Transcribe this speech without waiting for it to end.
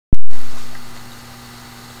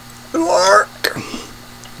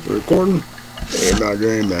recording? Hey, not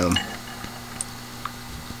game, man.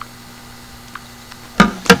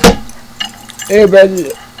 Hey,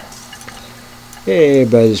 everybody. Hey,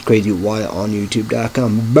 everybody. It's Crazy Wyatt on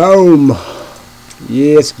YouTube.com. Boom.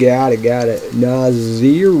 Yes, got it. NOS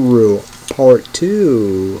Zero Part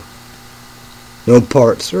 2. No,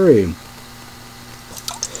 Part 3.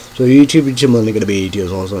 So YouTube and channel only gonna be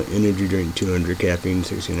details. Also, energy drink, 200 caffeine,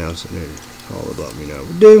 16 ounce energy. All about me now.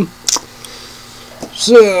 We do.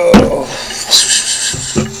 So,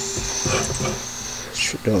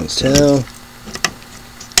 don't tell.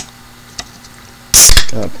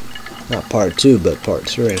 Not part 2, but part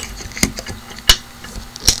 3.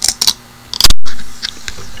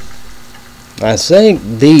 I think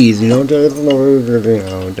these, damn, I'm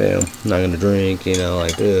not gonna drink,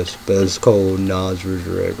 like this, but it's cold NOS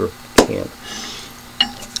refrigerator can.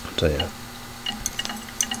 I'll tell you.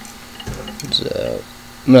 So,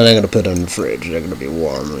 I'm not gonna put it in the fridge. They're gonna be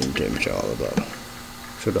warm room temperature all about.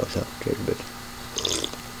 Should I tell? Take a bit.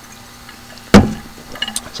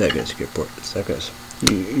 Seconds, get port. Seconds.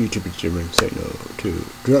 YouTube is German. Say no to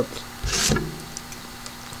drops.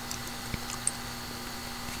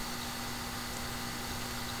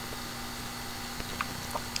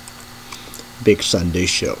 Big Sunday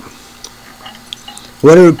show.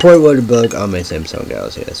 Weather report, weather bug on my Samsung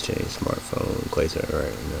Galaxy S20 smartphone. Quasar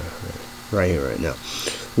right here, right now.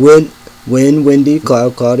 Wind, windy,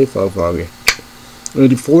 cloudy, foggy.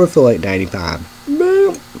 84, feel like 95.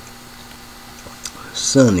 Boom.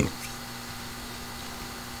 Sunny.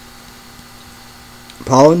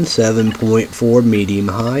 Pollen 7.4, medium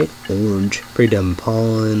high, orange, predominant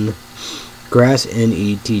pollen. Grass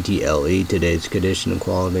NETTLE. Today's condition and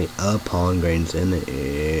quality of pollen grains in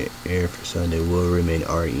the air for Sunday will remain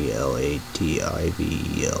RELATIVELY,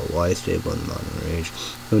 stable in the mountain range.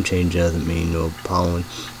 No change doesn't mean no pollen.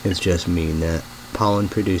 It's just mean that pollen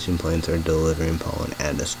producing plants are delivering pollen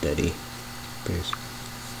at a steady pace.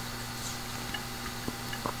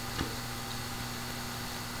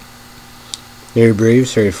 Air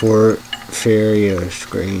breeze 34, fairish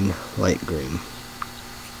green, light green.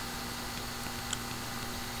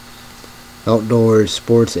 Outdoors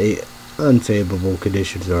sports, unfavorable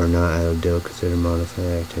conditions are not ideal. Consider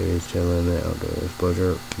modifying activities to limit outdoor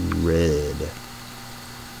exposure. Red.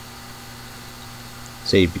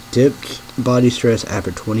 Safety tips: body stress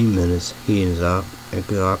after 20 minutes. Heat and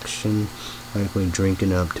exhaustion. Likely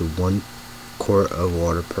drinking up to 1 quart of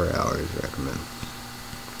water per hour is recommended.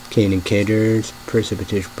 Key indicators: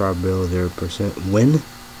 precipitation probability 0%. Wind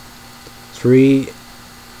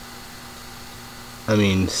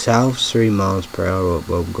south 3 miles per hour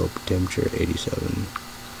above global temperature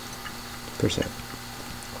 87%.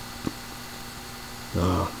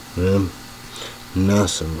 Oh man,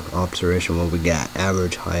 nothing. Observation, what we got?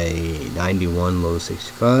 Average high 91, low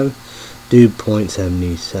 65. Dew point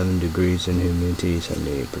 77 degrees and humidity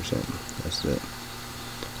 78%. That's it.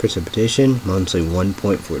 Precipitation monthly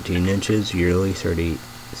 1.14 inches, yearly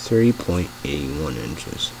 3.81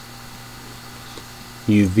 inches.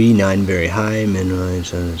 UV 9 very high, minimum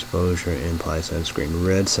sun exposure, implied sunscreen.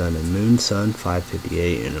 Red sun and moon, sun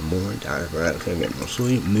 5:58 in the morning. Tired, right? Can't get no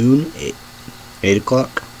sleep. Moon 8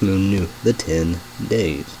 o'clock. Moon new. The 10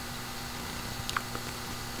 days.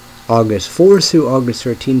 August 4th through August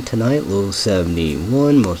 13th tonight. Low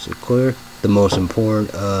 71, mostly clear. The most important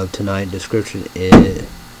of tonight description is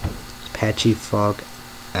patchy fog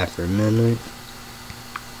after midnight.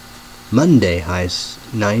 Monday high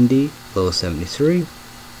 90, low 73.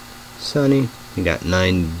 Sunny. You got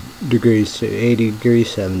 9 degrees to 80 degrees,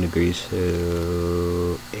 7 degrees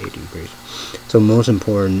to 80 degrees. So most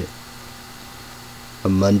important, a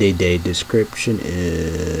Monday day description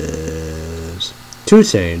is 2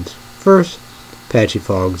 sayings. First, patchy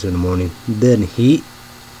fogs in the morning, then heat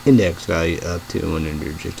index value up to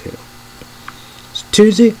 102. So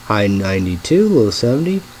Tuesday, high 92, low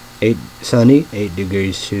 70. Sunny, 8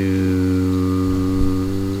 degrees to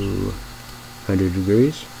 100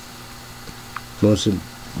 degrees.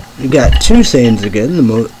 You got 2 sayings again.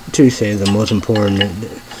 The 2 sayings, the most important.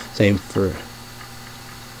 Same for.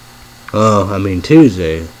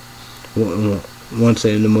 Tuesday. One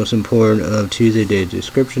saying, the most important of Tuesday day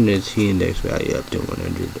description is heat index value up to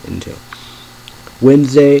 102.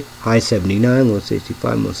 Wednesday, high 79, low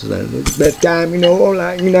 65, most of the time. Best time,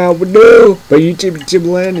 how we do. But you chip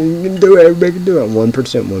land and you can do it, everybody can do it.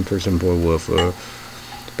 1% for wolf,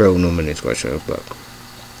 bro, no minutes question, but.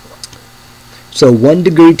 So 1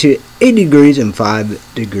 degree to 8 degrees and 5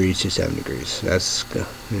 degrees to 7 degrees. That's,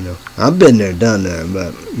 I've been there, done that,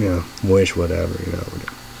 but, wish whatever,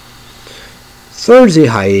 Thursday,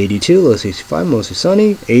 high 82, low 65, mostly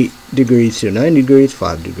sunny, 8 degrees to 9 degrees,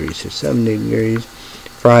 5 degrees to 7 degrees.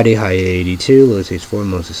 Friday, high 82, low 64,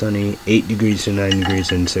 mostly sunny, 8 degrees to 9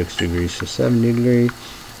 degrees, and 6 degrees to 7 degrees.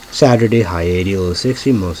 Saturday, high 80, low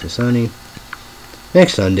 60, mostly sunny.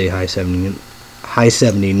 Next Sunday, high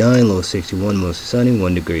 79, low 61, mostly sunny,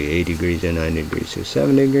 1 degree, 8 degrees, and 9 degrees to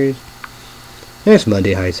 7 degrees. Next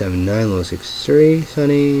Monday, high 79, low 63,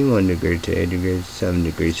 sunny, 1 degree to 8 degrees, 7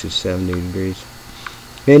 degrees to 70 degrees.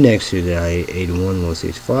 And next Tuesday, high 81, low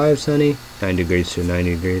 65, sunny, 9 degrees to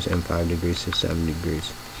 90 degrees, and 5 degrees to 7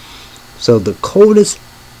 degrees. So the coldest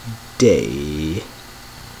day,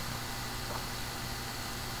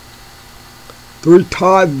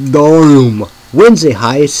 3-time dome. Wednesday,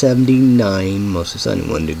 high 79, mostly sunny,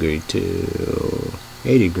 1 degree to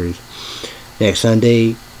 8 degrees. Next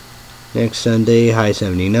Sunday, high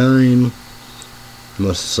 79,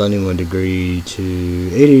 mostly sunny, 1 degree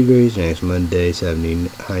to 80 degrees. Next Monday,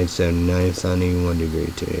 high 79, sunny, 1 degree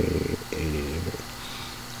to 80 degrees.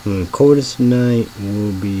 And the coldest night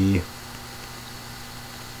will be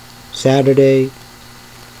Saturday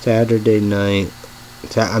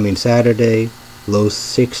low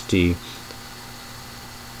 60.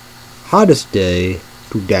 Hottest day,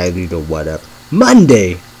 2 days or whatever.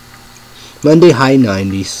 Monday, high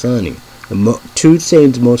 90, sunny. Tuesday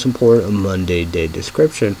is the most important Monday day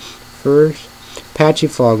description. First, patchy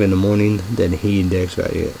fog in the morning, then heat index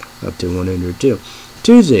value up to 102.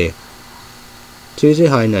 Tuesday,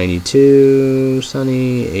 high 92,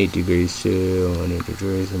 sunny, 8 degrees to 100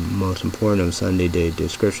 degrees. The most important of Sunday day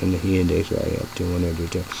description, the heat index value up to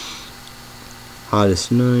 102.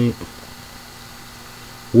 Hottest night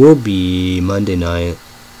will be Monday night,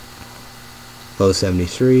 low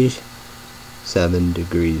 73, 7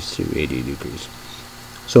 degrees to 80 degrees.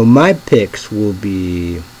 So my picks will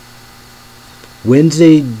be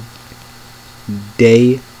Wednesday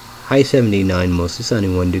day, high 79, mostly sunny,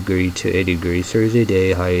 1 degree to 80 degrees. Thursday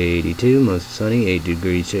day, high 82, mostly sunny, 8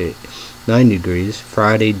 degrees to 9 degrees.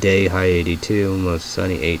 Friday day, high 82, mostly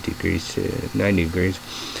sunny, 8 degrees to 9 degrees.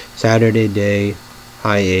 Saturday day,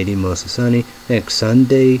 high 80, mostly sunny. Next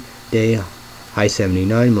Sunday day, high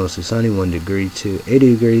 79, mostly sunny, 1 degree to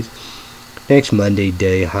 80 degrees. Next Monday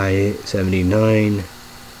day, high 79,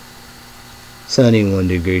 sunny, 1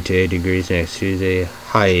 degree to 80 degrees. Next Tuesday,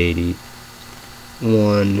 high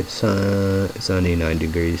 81, sunny, 9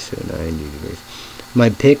 degrees to 90 degrees. My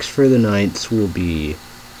picks for the nights will be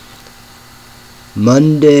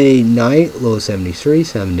Monday night, low 73,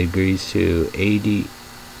 7 degrees to 80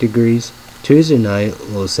 degrees. Tuesday night,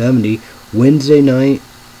 low 70. Wednesday night,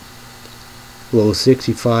 low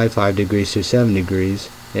 65, 5 degrees to 7 degrees.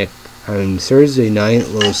 Thursday night,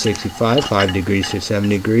 low 65, 5 degrees to 7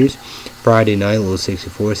 degrees. Friday night, low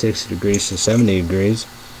 64, 6 degrees to 70 degrees.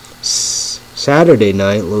 Saturday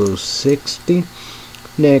night, low 60.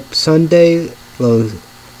 Next Sunday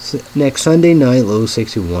night, low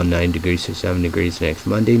 61, 9 degrees to 7 degrees. Next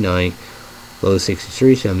Monday night, low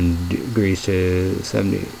 63, 7 degrees to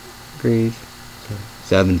 70 degrees.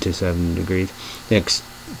 7 to 7 degrees. Next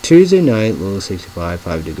Tuesday night, low 65,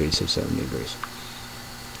 5 degrees to 7 degrees.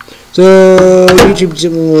 So, YouTube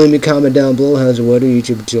channel, leave me a comment down below. How's the weather?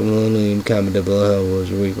 YouTube channel, leave me a comment down below. How was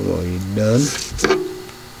your week? Are you done?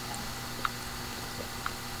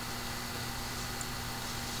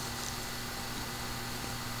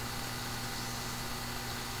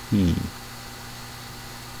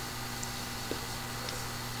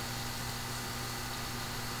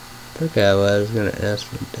 Okay, I was gonna ask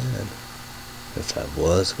my dad. If I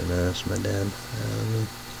was gonna ask my dad, I don't know.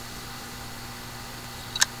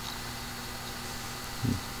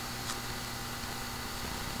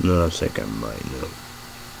 No, I think I might know.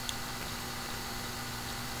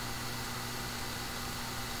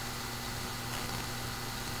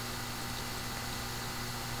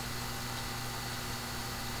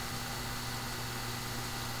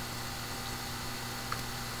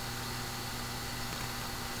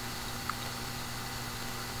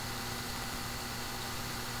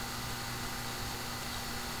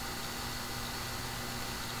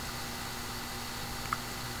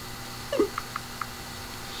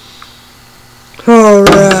 All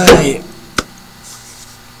right.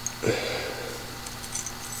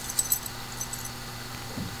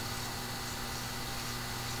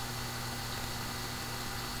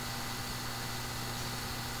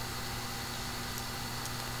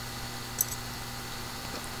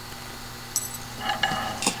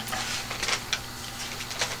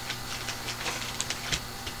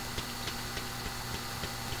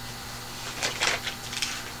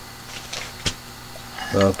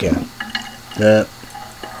 Okay.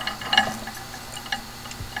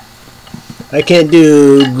 I can't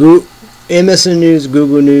do MSN News,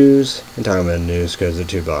 Google News, and talking about news because the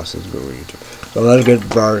two bosses Google YouTube. So let's get the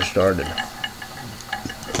party started.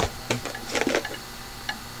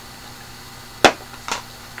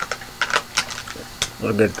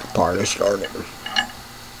 Let's get the party started.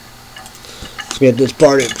 Let's get this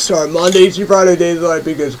party started. Monday through Friday days like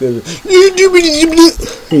because YouTube,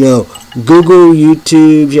 you know, Google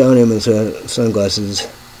YouTube, yeah, I my sunglasses.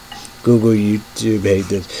 Google YouTube, hate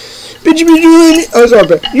this. But you be doing, oh sorry,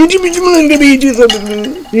 but YouTube is gonna be YouTube is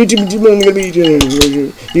gonna be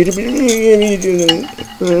YouTube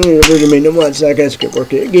is me no more sarcastic get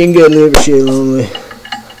work it getting good live shit lonely.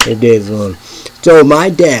 It days long. So my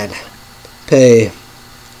dad pay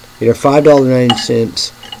either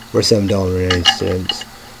 $5.90 or $7.90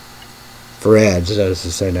 for ads. That's the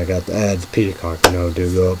saying I got the ads Peacock, you know,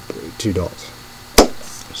 do go up $2.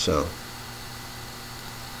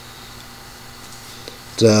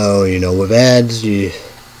 So, you know, with ads, you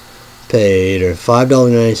pay either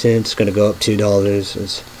 $5.90, it's going to go up $2,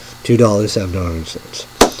 it's $2,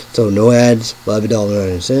 $7.90. So, no ads,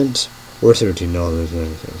 $11.90, or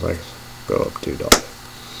 $13.90, like, go up $2.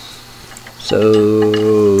 So,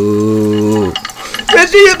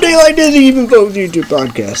 that's the update like this, even folks, YouTube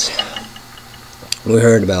podcasts. We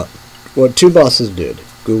heard about what two bosses did.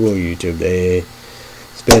 Google YouTube, they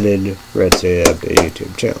spended Red State up the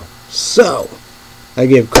YouTube channel. So, I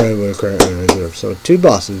give credit where credit deserves. So, two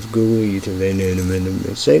bosses, Google, YouTube, they knew them in the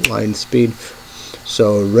mistake, line speed.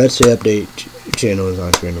 So, Red State Update channel is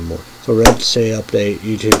not spending more. So, Red State Update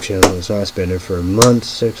YouTube channel is not spending for months,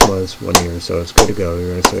 6 months, 1 year. So, it's good to go.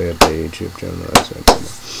 Red State Update YouTube channel, not spending more.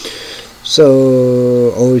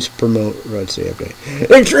 So, always promote Red State Update.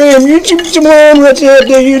 Extreme YouTube channel, Red State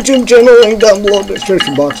Update YouTube channel, link down below in the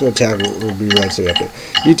description box of the tag will be Red State Update.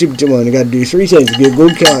 YouTube channel, you gotta do 3 things to get a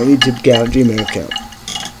good account, YouTube account, Gmail account.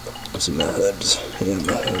 Some my hoods. Yeah,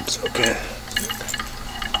 my hoods, okay.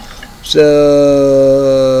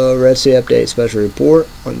 So, Red State Update special report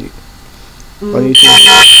on YouTube.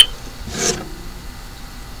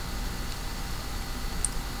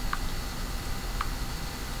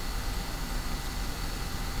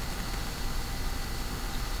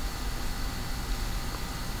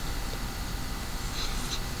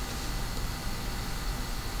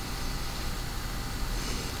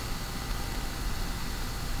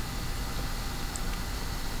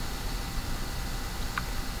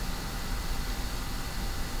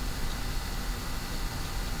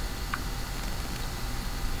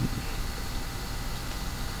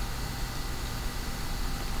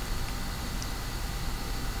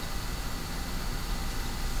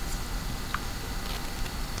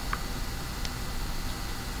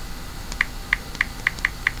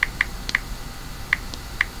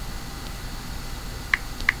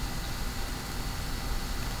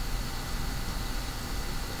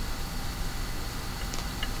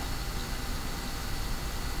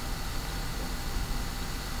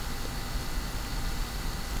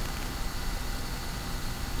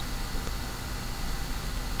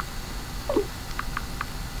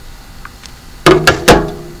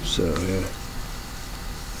 So yeah.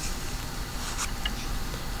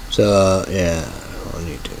 So yeah, on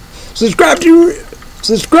YouTube. Subscribe to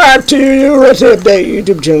Red State Update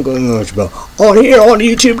YouTube channel on here on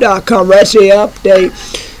YouTube.com. Red State Update.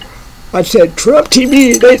 I said Trump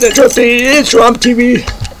TV. They said Trump TV. It's Trump TV.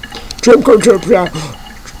 Trump.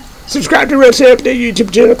 Subscribe to Red State Update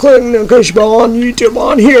YouTube channel. Click the notification bell on YouTube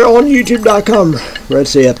on here on YouTube.com. Red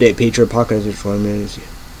State Update Patreon podcast is 1 minute.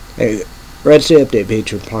 Hey. Red State Update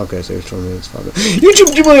Patreon podcast is 4 minutes.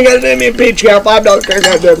 YouTube, you want to get me a Patreon, $5 credit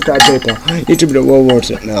card, debit card, PayPal. YouTube, the World War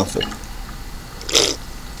set now for.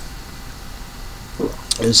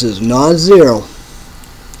 This is NOS Zero,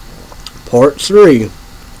 Part 3.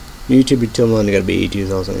 YouTube, until Monday, gotta be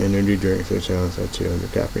 18,000 energy drink, 6 ounces at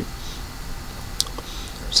 200 caffeine.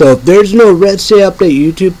 So, if there's no Red State Update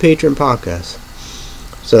YouTube Patreon podcast,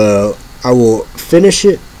 so I will finish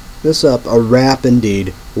this up. A wrap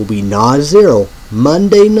indeed will be NOS Zero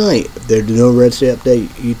Monday night. If there's no Red State Update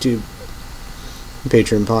YouTube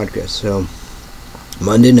Patreon podcast, so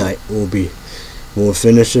Monday night we'll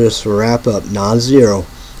finish this wrap up NOS Zero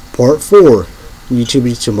Part 4. YouTube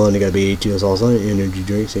each Monday gotta be 8 years also energy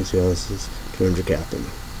drink 6 ounces 200 caffeine.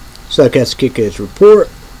 Succast kick ass report.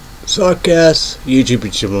 Succast YouTube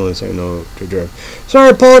each Monday say no to drink.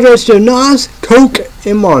 Sorry, apologize to NOS, Coke,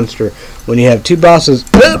 and Monster. When you have two bosses,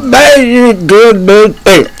 good.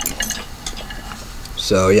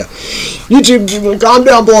 So yeah, YouTube, comment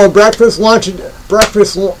down below. Breakfast, lunch,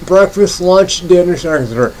 dinner, snacks,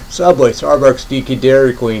 Subway, Starbucks, DK,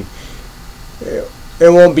 Dairy Queen. It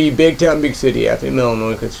won't be big town, big city, FM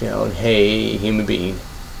Illinois, Kutztown, hey, human being.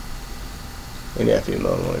 And FM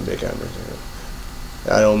Illinois, big town, big city.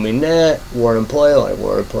 I don't mean that. Word and play, like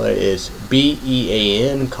word and play is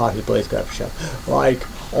BEAN, coffee place, coffee shop. Like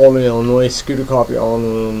Alden, Illinois, Scooter Coffee, Alden,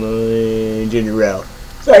 Illinois, Ginger Ale.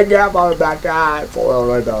 Say grab on the back guy, 4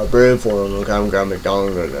 Illinois Dollar Brew, 4 Illinois Common Ground,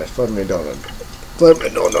 McDonald's, Flip McDonald's. Flip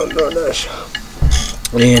McDonald's.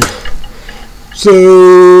 And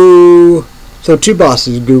so 2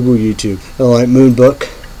 bosses, Google, YouTube. I like Moon Book,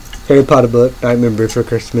 Harry Potter book, Nightmare Before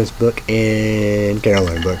Christmas book, and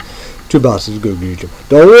Caroline book. 2 bosses, Google, YouTube.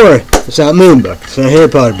 Don't worry, it's not Moon Book, it's not Harry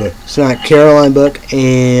Potter book, it's not Caroline book,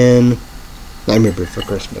 and Nightmare Before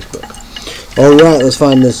Christmas book. Alright, let's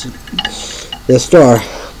find this star.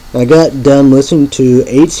 I got done listening to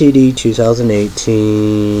 8CD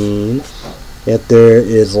 2018. If there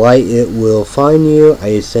is light, it will find you.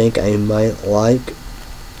 I think I might like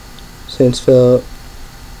Saintsville.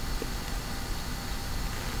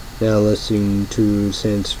 Now listening to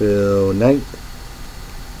Saintsville 9th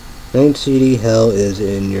CD, Hell is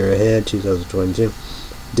in Your Head 2022.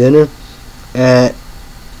 Dinner at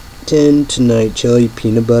 10 tonight, chili,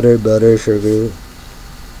 peanut butter, sugar,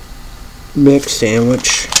 mix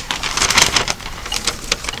sandwich,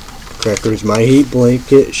 crackers. My heat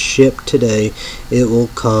blanket shipped today. It will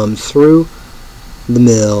come through the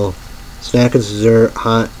mail. Snack and dessert,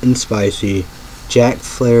 hot and spicy. Jack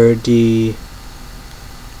Flaherty.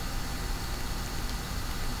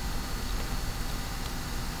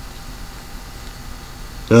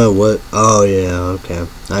 Oh, what? Oh, yeah, okay.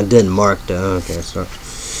 I didn't mark that. Okay,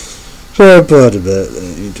 sorry about it.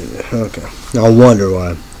 Okay. I wonder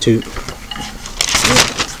why. 2.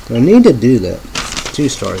 I need to do that. 2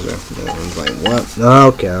 stars there. I was like, what?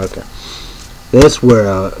 Okay. That's where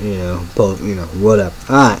whatever.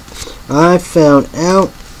 Alright. I found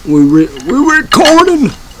out we're recording.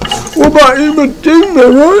 What about Emma,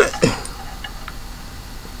 right?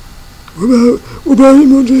 What about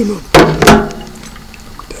Emma?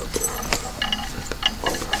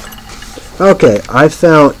 Okay, I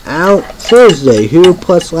found out Thursday, Hulu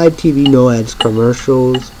Plus Live TV, no ads,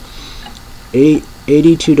 commercials,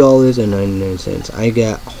 $82.99. I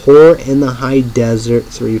got Horror in the High Desert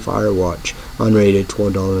 3 Firewatch, unrated,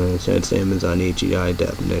 $12.99, Amazon HD High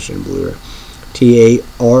Definition Blu-ray,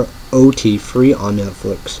 TAROT, free on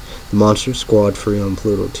Netflix, The Monster Squad, free on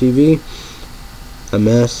Pluto TV, I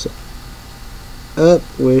mess up,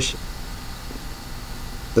 wish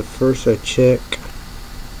the first I check.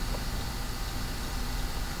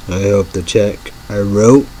 I hope the check I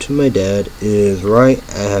wrote to my dad is right.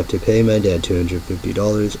 I have to pay my dad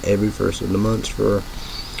 $250 every first of the month for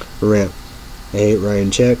rent. I hate writing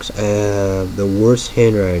checks. I have the worst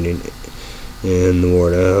handwriting in the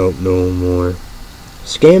world. I hope no more.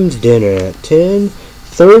 Scam's dinner at 10.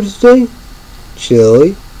 Thursday,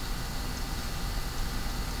 chili,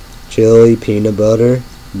 peanut butter,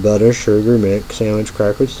 sugar, mix, sandwich,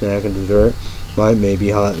 cracker, snack, and dessert. Might maybe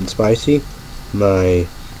hot and spicy. My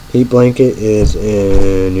heat blanket is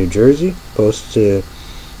in New Jersey. Supposed to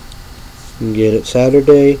get it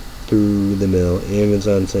Saturday through the mail.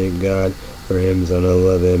 Amazon, thank God for Amazon. I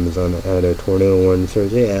love Amazon. I had a tornado one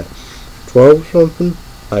Thursday at 12 something.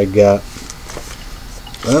 I got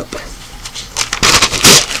up.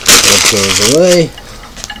 That goes away.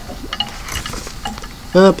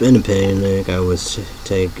 Up in a panic. I was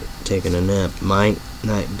taking a nap. Might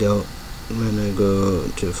not go. I'm gonna go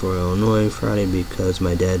to Fort Illinois Friday because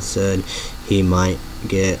my dad said he might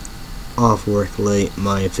get off work late.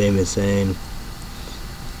 My famous saying,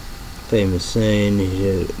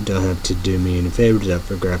 you don't have to do me any favors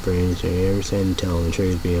after graph or anything you ever said, telling the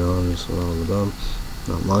truth, being honest, and all the above.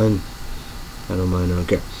 Not mine. I don't mind, I don't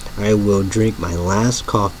care. I will drink my last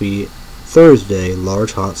coffee Thursday,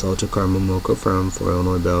 large hot salted caramel mocha from Fort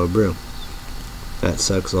Illinois Bella Brew. That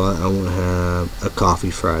sucks a lot. I won't have a coffee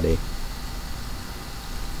Friday.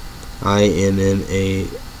 IMMACULAT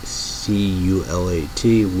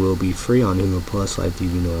will be free on Hulu Plus Live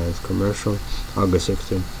TV, no ads, commercial, August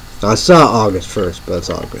 16th. I saw August 1st, but it's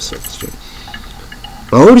August 16th.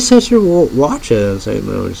 My older sister will watch it and say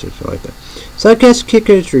my older sister like that. Success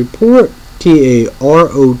Kickers Report,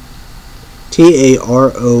 TAROT,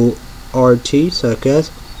 Success.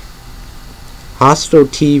 Hostel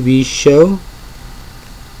TV show.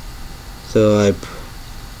 So I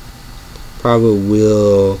probably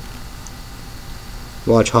will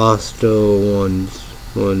watch Hostel 1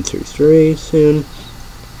 through 3 soon.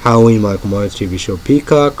 Halloween Michael Myers TV show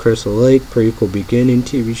Peacock. Crystal Lake prequel beginning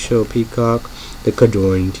TV show Peacock. The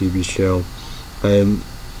Conjuring TV show. I am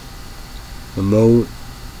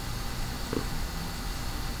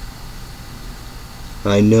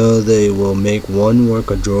I know they will make one more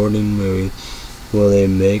Conjuring movie. Will they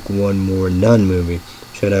make one more Nun movie?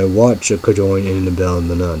 Should I watch a Conjuring and the Bell and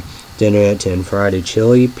the Nun? Dinner at 10 Friday.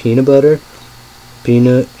 Chili, peanut butter,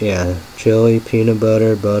 chili, peanut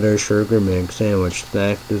butter, butter, sugar mix, sandwich,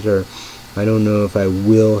 snack, dessert. I don't know if I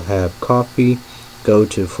will have coffee. Go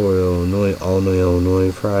to Fort Illinois, Albany,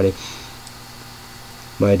 Illinois, Friday.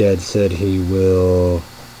 My dad said he will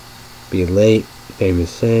be late.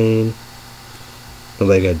 Famous saying.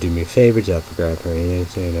 Nobody got to do me favors. I forgot for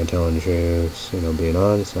anything. I'm telling the truth. Being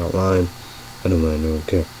honest, not lying. I don't mind. I don't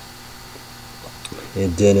care.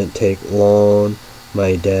 It didn't take long.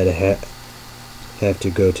 My dad have to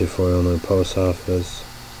go to Fort Illinois post office.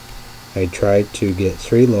 I tried to get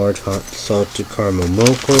 3 large hot salted caramel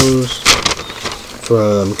mochas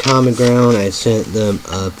from Common Ground. I sent them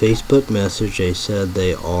a Facebook message. They said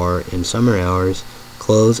they are in summer hours.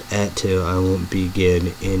 Close at 2. I won't be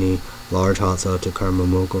getting any large hot salted caramel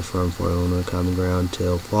mocha from Fort Illinois Common Ground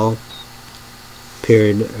till fall.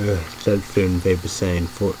 Period. Said food and paper saying.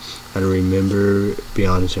 I don't remember, be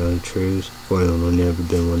honest and the truth. Fort Illinois never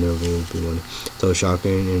been one, never will be one. So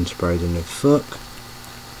shocking and surprising as fuck.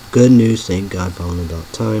 Good news, thank God, finally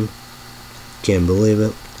about time. Can't believe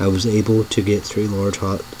it. I was able to get 3 large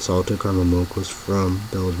hot salted caramel mochas from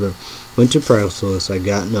Bellsboro. Went to Priceless, I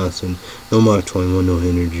got nothing. No Mark 21, no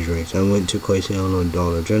energy drinks. I went to Quincy, Illinois,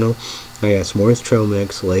 Dollar General. I got s'mores trail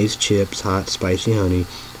mix, Lay's chips, hot spicy honey,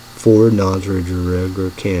 4 NOS Zero regular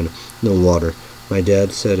can, no water. My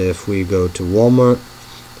dad said if we go to Walmart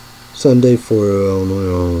Sunday for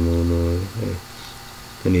Illinois,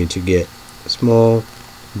 I need to get a small,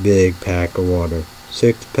 big pack of water.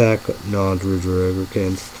 6-pack NOS Zero regular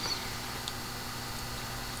cans.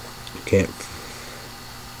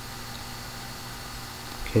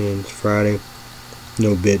 Cans Friday.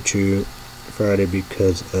 No BitChute Friday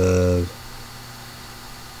because of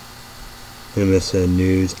MSN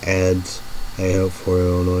News ads. I hope for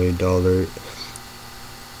Illinois Dollar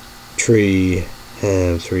Tree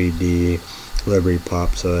have 3D Liberty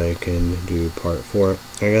Pop so I can do part 4.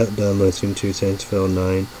 I got done listening to Sensifield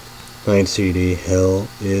 9 CD Hell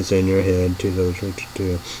Is In Your Head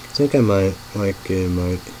 2022. I think I might like it.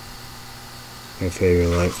 My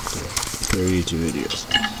favorite their YouTube videos.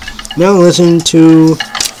 Now listen to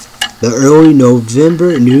the early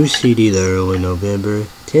November new CD. The early November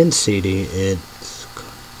 10 CD. It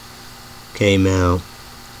came out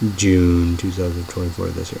June 2024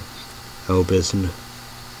 this year. I hope it's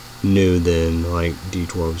new than like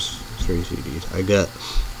D12's 3 CDs. I got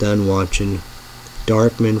done watching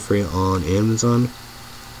Darkman free on Amazon.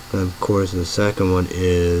 And of course the second one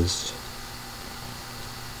is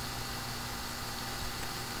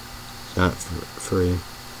not free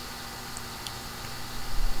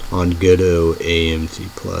on good old AMC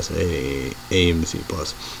Plus. AMC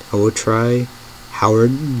Plus. I will try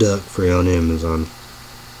Howard the Duck free on Amazon.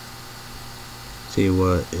 See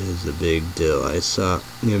what is the big deal. I saw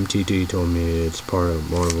MTT told me it's part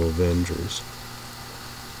of Marvel Avengers.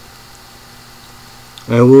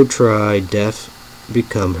 I will try Death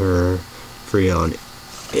Become Her free on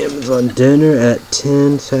Amazon. Dinner at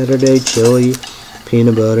 10 Saturday. Chili,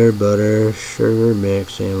 peanut butter, butter, sugar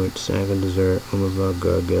mix, sandwich, snack and dessert. Oh my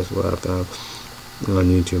god, guess what I found on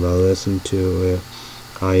YouTube? I listened to it.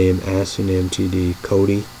 I am asking MTD,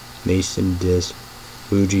 Cody, Mason Disc,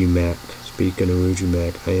 Uji Mac. Speaking of Uji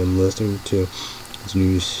Mac, I am listening to his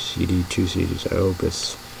new CD, 2 CDs. I hope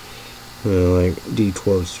it's like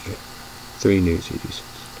D12's 3 new CDs.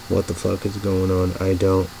 What the fuck is going on? I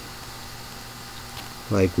don't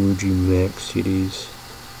like Uji Mac CDs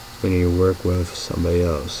when you work with somebody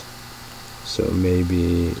else. So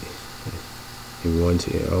maybe he wants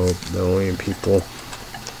to. I hope the only people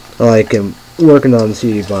I like him working on the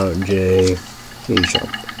CD Violent J.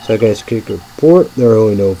 So I guess quick report. The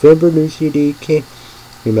early November new CD came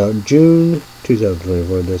out June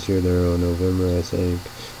 2024 this year. The early November, I think.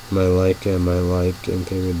 I like and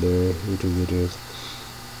favorite their YouTube videos.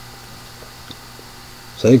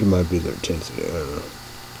 So I think it might be their 10th video. I don't know.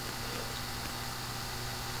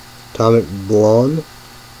 Atomic Blonde.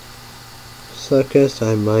 So I guess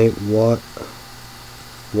I might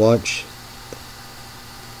watch.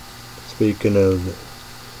 Speaking of.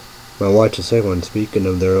 I watched the second one. Speaking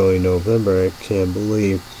of the early November, I can't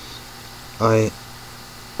believe I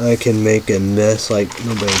can make a mess like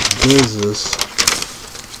nobody's business.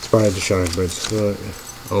 It's probably the Shark, but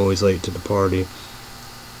it's always late to the party.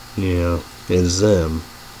 It's them.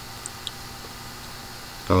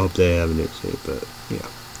 I hope they have a new scene, but yeah.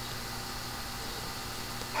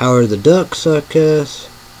 Howard the Duck, suckers.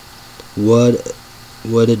 What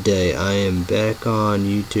what a day. I am back on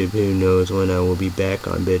YouTube. Who knows when I will be back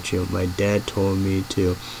on BitChute. My dad told me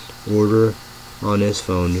to order on his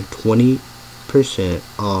phone 20%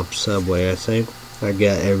 off Subway. I think I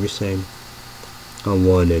got everything I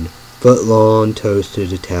wanted. Footlong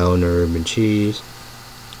toasted Italian urban cheese,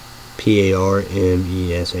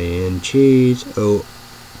 Parmesan cheese,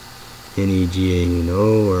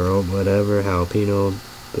 Negano or whatever, jalapeno,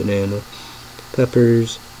 banana,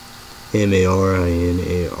 peppers,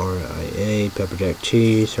 Marinaria, pepper jack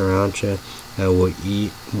cheese, sriracha. I will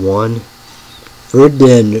eat one for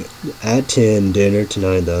dinner at 10, dinner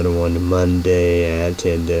tonight, the other one Monday at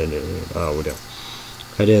 10, dinner. Oh, whatever.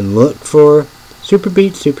 I didn't look for Super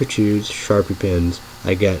Beats, Super Chews, Sharpie pens.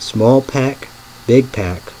 I got small pack, big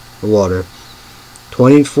pack of water,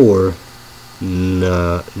 24,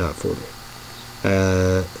 not 40.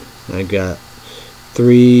 I got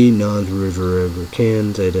 3 NOS Zero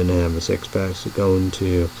cans. I didn't have a 6-pack, so going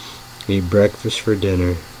to eat breakfast for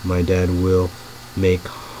dinner. My dad will make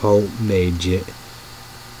homemade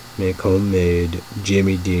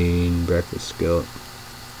Jimmy Dean breakfast skillet,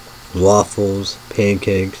 waffles,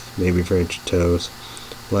 pancakes, maybe French toast.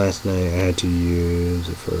 Last night I had to use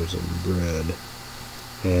a frozen bread.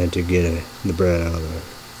 I had to get the bread out of the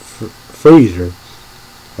freezer.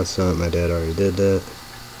 I thought my dad already did that.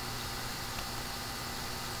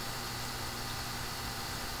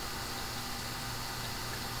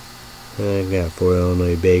 I got for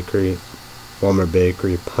Illinois Bakery, Walmart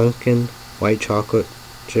Bakery pumpkin white chocolate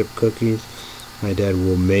chip cookies. My dad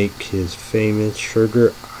will make his famous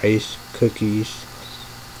sugar ice cookies,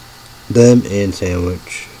 them and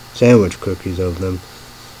sandwich cookies of them.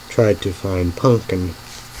 Tried to find pumpkin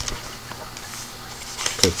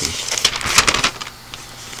cookies.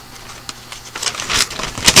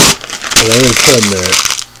 But I was putting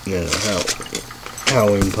there,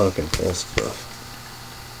 Halloween pumpkin full stuff.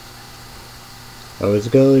 I was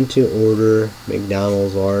going to order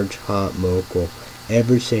McDonald's large hot mocha.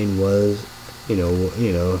 Everything was,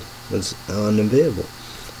 was unavailable.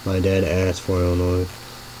 My dad asked for Illinois.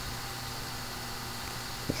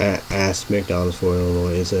 Asked McDonald's for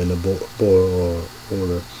Illinois. Is in a boil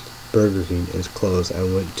order. Burger King is closed. I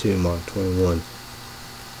went to Mach 21.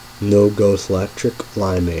 No Ghost Electric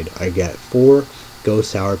Limeade. I got 4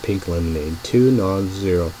 Ghost Sour Pink Lemonade, 2 NOS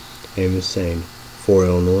Zero. I'm insane. 4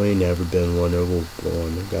 Illinois, never been one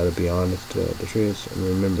overblown. Gotta be honest to the truth and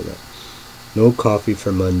remember that. No coffee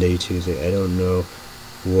for Monday, Tuesday. I don't know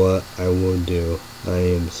what I will do. I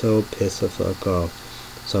am so pissed the fuck off.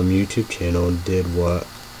 Some YouTube channel did what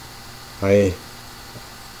I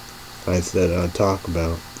said I'd talk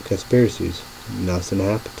about. Conspiracies. Nothing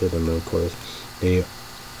happened to them, of course. They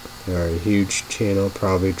are a huge channel,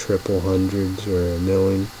 probably triple hundreds or a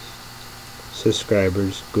million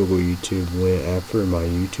subscribers. Google YouTube went after my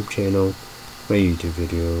YouTube channel, my YouTube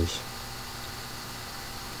videos.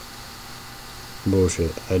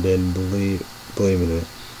 Bullshit. I didn't believe in it.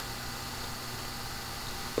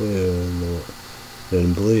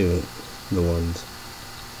 Didn't believe it. The ones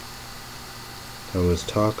I was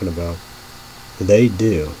talking about. They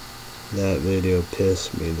do. That video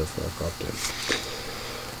pissed me the fuck off, dude.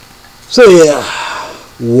 So yeah,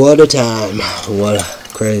 what a time. What a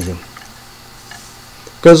crazy.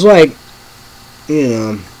 Cause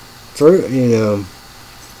even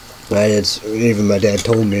my dad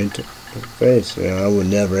told me to face, I would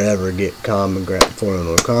never ever get common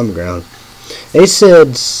ground. They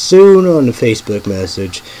said soon on the Facebook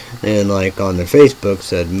message, and on their Facebook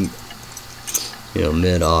said,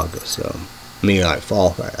 mid-August, so,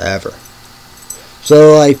 fall forever.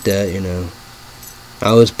 So like that,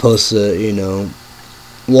 I was supposed to,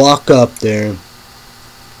 walk up there,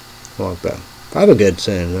 walk back. Probably a good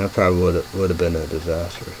sin. That probably would have been a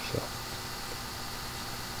disaster. So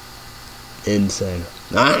insane.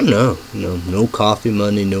 I don't know. No coffee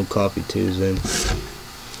Monday, no coffee Tuesday.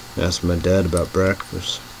 Asked my dad about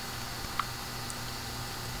breakfast.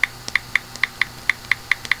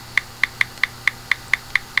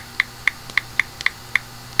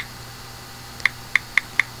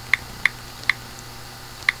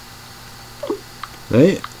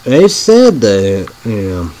 They said that,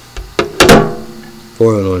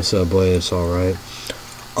 4 Illinois Subway, it's alright.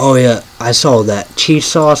 Oh yeah, I saw that cheese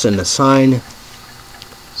sauce and the sign.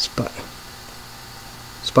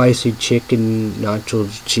 Spicy chicken,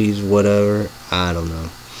 nachos, cheese, whatever. I don't know.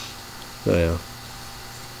 So yeah.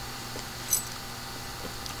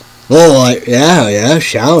 Well, yeah,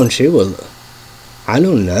 Sharon, she was. I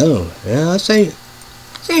don't know. Yeah, I think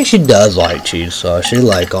she does like cheese sauce. She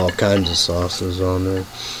like all kinds of sauces on there.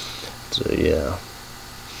 So yeah.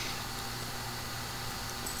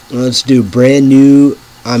 let's do brand new.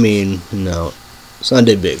 I mean, no,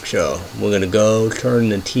 Sunday Big Show. We're gonna go turn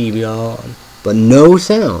the TV on, but no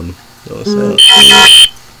sound. No sound.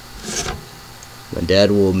 My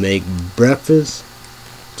dad will make breakfast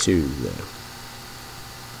Tuesday.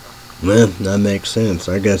 Well, that makes sense.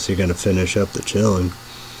 I guess you're gonna finish up the chilling,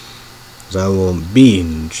 'cause I won't be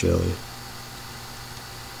eating chili.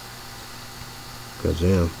 'Cause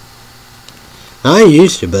yeah, I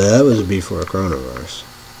used to, but that was before coronavirus.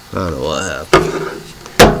 I don't know what happened.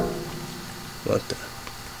 What the?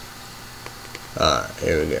 Alright,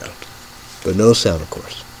 here we go. But no sound, of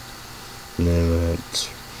course. And then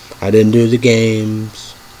I didn't do the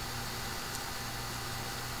games.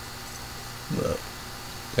 But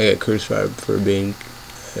I got crucified for being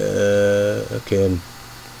a kid.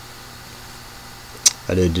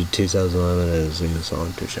 I did do 2011 and sing the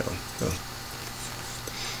song to show. So,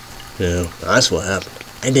 you know, that's what happened.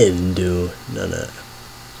 I didn't do none of that.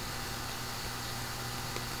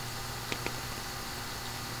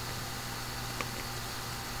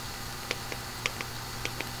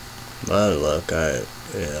 My luck, yeah,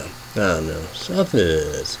 I don't know. Stuff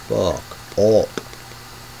is fuck up.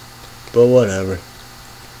 But whatever.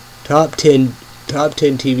 Top 10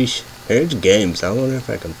 TV here's games. I wonder if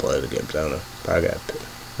I can play the games. I don't know. Probably got to.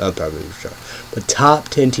 I'll probably try. But top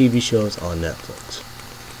 10 TV shows on Netflix.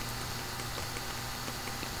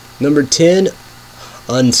 Number 10,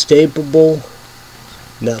 Unstable.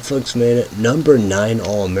 Netflix made it. Number 9,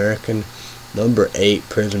 All American. Number 8,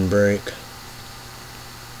 Prison Break.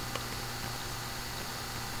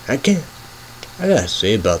 I gotta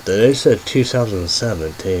see about that. They said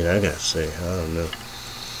 2017. I gotta see. I don't know.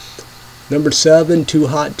 Number 7, Too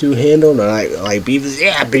Hot to Handle. And I like Beavis.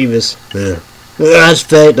 Yeah, Beavis. Yeah. That's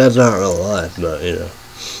fake. That's not real life. But, you know.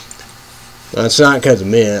 That's not because of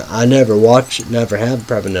me. I never watch, never have,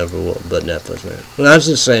 probably never will. But Netflix, man. Well, that's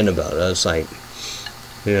just saying about it. It's like,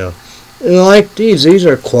 you know. And like these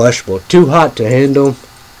are questionable. Too Hot to Handle.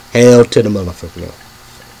 Hell to the motherfucker. No.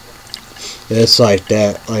 It's like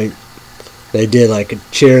that, like, they did like a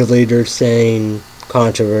cheerleader saying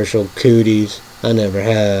controversial cooties. I never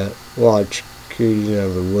had watched cooties,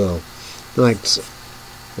 never will. Like,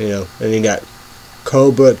 you know, and you got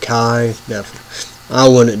Cobra Kai. I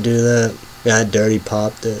wouldn't do that. Got Dirty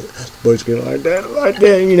Pop, that boys get like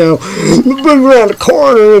that, you know, bring around the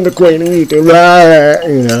corner in the queen and eat the right,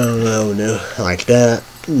 you know, no, like that.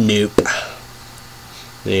 Nope.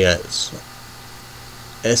 You got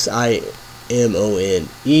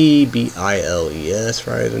SIMONEBILES,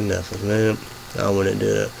 right? Enough, man. I wouldn't do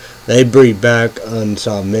that. They bring back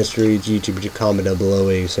Unsolved Mysteries, YouTube, comment down below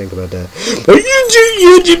what you think about that. But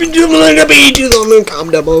YouTube,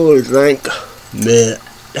 comment down below what you think. Man,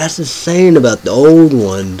 that's the saying about the old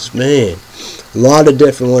ones, man. A lot of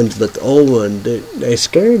different ones, but the old ones, they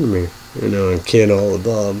scared me. You know, and kid all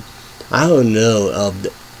above. I don't know of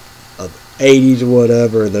the 80s or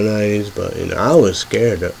whatever, the 90s, but you know, I was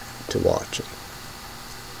scared to watch it.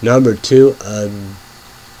 Number 2, a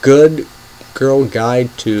good girl guide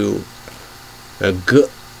to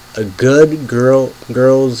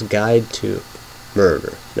girl's guide to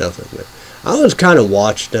murder. Nothing. I was kind of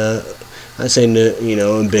watched that. I say, you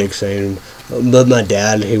know, I'm big saying, but my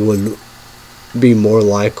dad, he would be more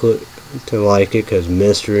likely to like it because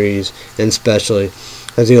mysteries, and especially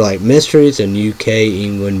because he like mysteries in UK,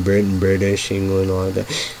 England, Britain, British, England, all that.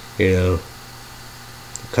 You know,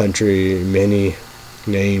 country, many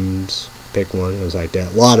names. Pick one. It was like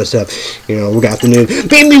that. A lot of stuff. You know, we got the news. We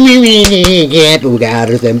got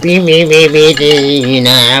everything. You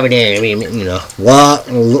know,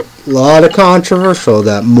 lot of controversial.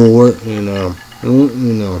 That more. You know.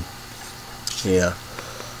 Yeah.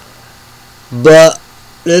 But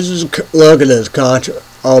this is, look at this contra.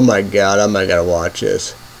 Oh my God! I might gotta watch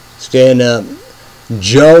this. Stand up.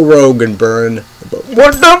 Joe Rogan burn.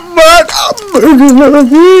 What the fuck?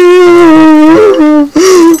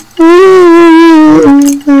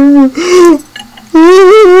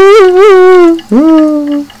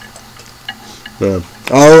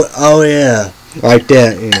 Oh yeah, like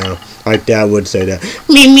that, you know, like that would say that.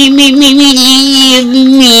 Me.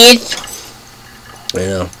 You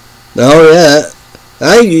know. Oh yeah,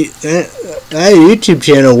 that YouTube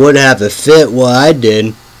channel would have to fit what I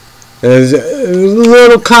did. It was a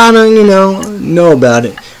little kind of, you know about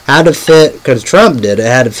it. Had to fit because Trump did it.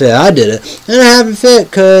 Had to fit. I did it. And it had to fit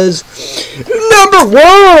because number 1,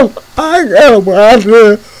 I gotta watch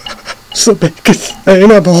it. It's the biggest thing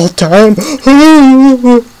of all time.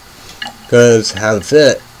 Because how to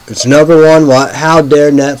fit. It's number 1. How dare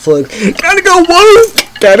Netflix? Gotta go woke.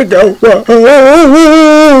 Gotta go woke.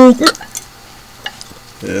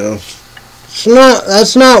 Yeah.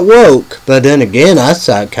 That's not woke. But then again, that's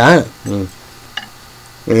not kind of.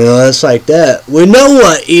 You know, it's like that. We know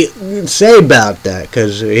what he'd say about that,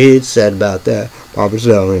 because he said about that. Papa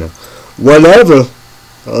said, you know, whatever.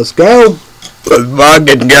 Let's go. Let's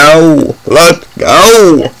fucking go. Let's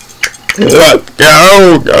go. Let's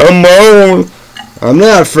go. Come on. I'm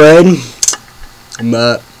not afraid.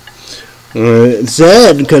 But it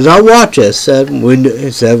said, because I watch it, it said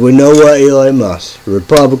we know what Elon Musk,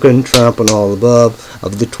 Republican, Trump, and all above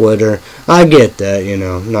of the Twitter. I get that, you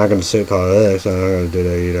know. I'm not going to sit call this. I'm not going to do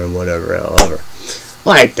that either. Whatever, however.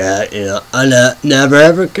 Like that, you know. I never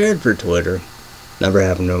ever cared for Twitter. Never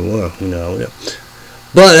happened no more, you know.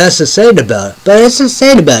 But that's the saying about it. But that's the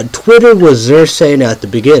saying about it. Twitter was their saying at the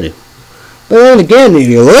beginning. But then again, if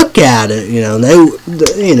you look at it, you know,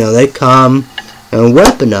 they come and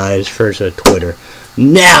weaponize first at Twitter.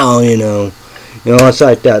 Now, you know, it's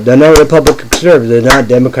like that. They're not Republican conservatives. They're not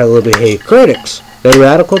Democrat liberty hate critics. They're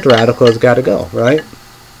radicals. Radicals got to go, right?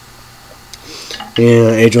 You know,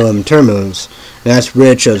 age 11 terms. That's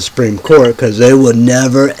rich of the Supreme Court, because they would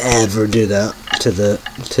never ever do that to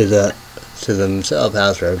themselves,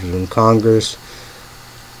 House Representatives, Congress,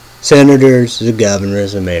 senators, the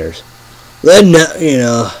governors, and mayors. They're not, you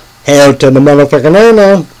know, hail to the motherfucking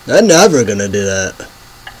no. They're never gonna do that.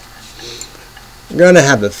 They're gonna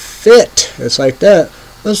have a fit. It's like that.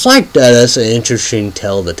 It's like that. That's an interesting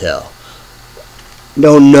tale to tell.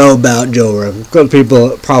 Don't know about Joe Rogan, because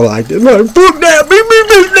people probably like this.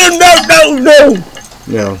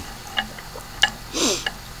 No.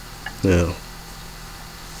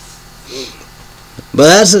 But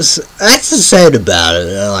that's the sad about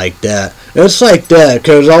it. I like that. It's like that,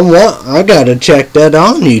 because I gotta check that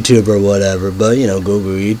on YouTube or whatever. But you know,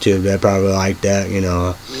 Google, YouTube, they probably like that. You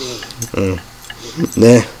know.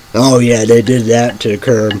 Oh yeah, they did that to the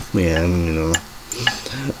curb. Yeah, you know.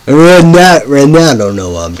 Right now, I don't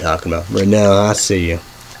know what I'm talking about. Right now, I see you.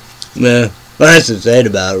 Nah, that's the sad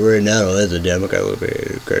about it. Right now, is a Democrat would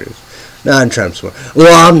be Curtis. Not Trump's one.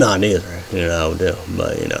 Well, I'm not either. You know,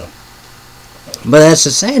 but you know. But that's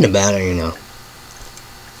the saying about it, you know.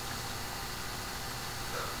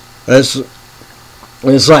 It's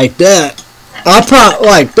like that. I probably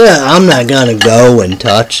like that. I'm not gonna go and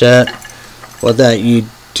touch that. What that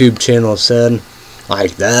YouTube channel said,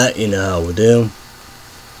 like that, you know how we do.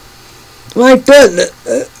 Like that,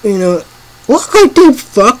 you know. Look like they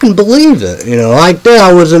fucking believe it, you know. Like that,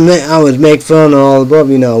 I was make fun of all above,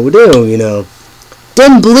 you know. We do, you know.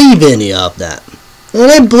 Didn't believe any of that. And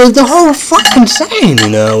they believe the whole fucking saying, you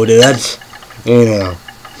know, dude. That's, you know,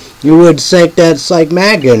 you would think that's like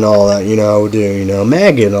MAGA and all that, you know, dude, you know,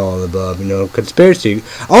 MAGA and all the above, you know, conspiracy.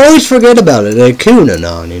 Always forget about it, they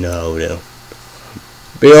QAnon, you know, dude.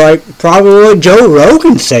 Be like, probably what Joe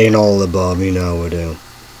Rogan's saying all the above, you know, dude.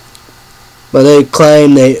 But they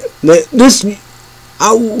claim this,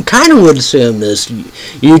 I kind of would assume this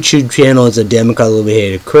YouTube channel is a Democrat liberty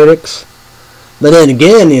hated critics. But then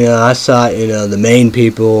again, you know, I saw, you know, the main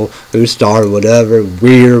people who started whatever,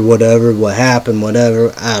 weird, whatever, what happened,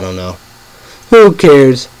 whatever, I don't know. Who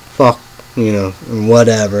cares? Fuck, you know,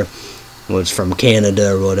 whatever. Was from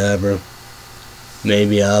Canada or whatever.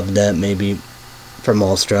 Maybe of that, maybe from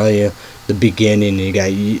Australia. The beginning, you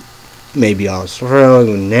got maybe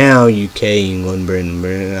Australia, now UK, England, Britain,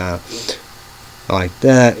 like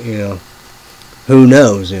that, you know. Who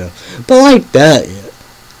knows, you know. But like that, you know.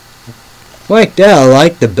 Like that, I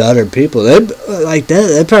like the better people. They like that.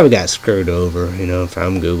 They probably got screwed over, you know,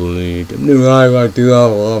 from Google. YouTube. I like to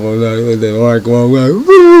they like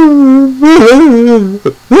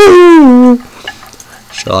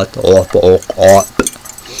shut up,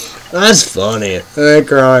 That's funny. They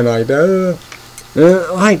crying like that.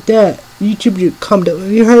 Like that. YouTube,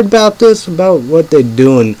 you heard about this? About what they're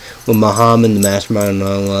doing with Muhammad, the mastermind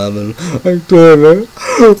 9/11? Like that.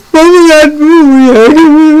 Remember that movie?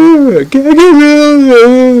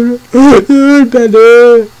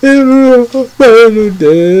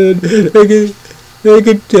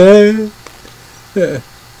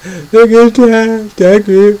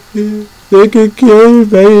 They can kill you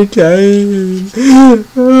many times.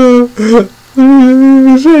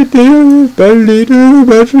 Right there,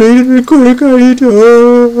 best leader, quick,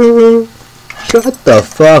 shut the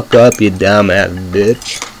fuck up, you dumbass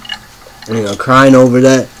bitch. You know, crying over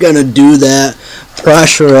that, gonna do that,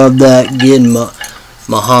 pressure of that, getting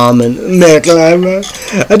Muhammad, I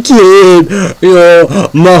did, you know,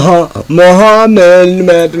 Muhammad,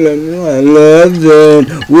 I love them.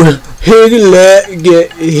 He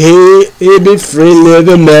be free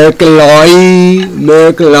living American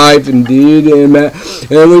life indeed, and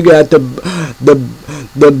we got the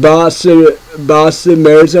boss of Boston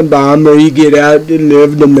Marathon bomber, you get out to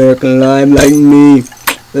live the American life like me.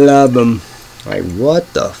 Love them. Like,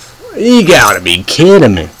 what the you gotta be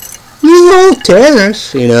kidding me. These little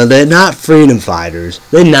terrorists, you know, they're not freedom fighters.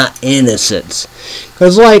 They're not innocents.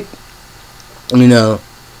 Because, like, you know,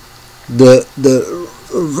 the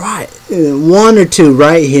right, one or two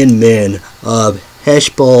right-hand men of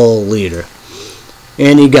Hezbollah leader.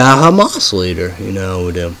 And you got Hamas leader, you know,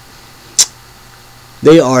 with them.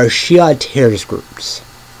 They are Shia terrorist groups.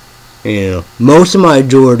 You know, most of my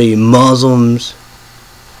majority Muslims,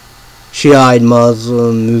 Shiite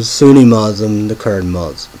Muslims, Sunni Muslims, the Kurd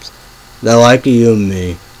Muslims. They're like you and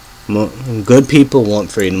me. Good people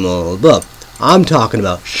want freedom, blah, blah, blah. I'm talking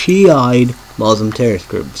about Shiite Muslim terrorist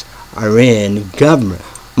groups. Iran government.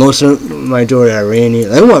 Most of the majority Iranian,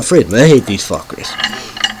 they want freedom. They hate these fuckers.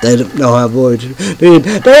 They don't have voice. They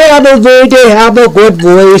have a voice. They have a good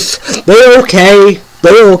voice. They're okay.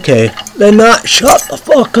 They're okay. They're not. Shut the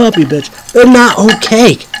fuck up, you bitch. They're not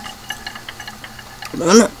okay.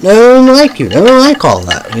 They don't like you. They don't like all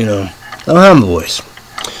that. You know. They don't have a voice.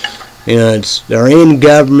 You know, it's the Iranian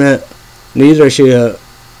government. These are Shia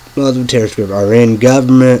Muslim terrorist group. Iranian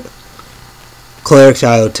government. Clerics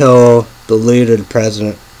Ayatollah, the leader, the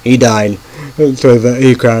president. He died. So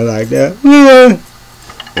he cried like that. Yeah.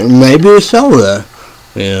 Maybe it's so there.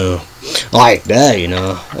 You know. Like that, you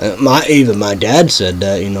know. Even my dad said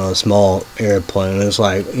that, you know, a small airplane. It's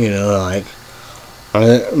like, you know, like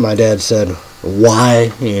my dad said,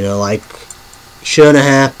 why, you know, like shouldn't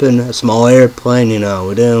happen. A small airplane, you know,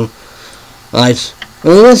 with him. Like,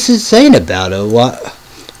 what's he saying about it? What?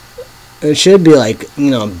 It should be like, you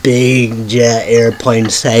know, big jet airplane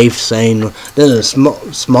safe saying. There's a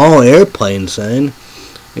small airplane saying,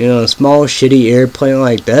 you know, a small shitty airplane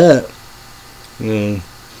like that.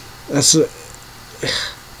 That's,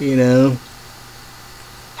 you know,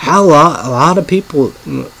 how a lot of people,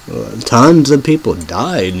 tons of people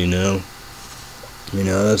died, you know. You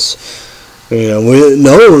know, that's, you know, we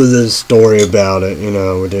know the story about it, you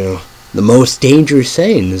know, we do. The most dangerous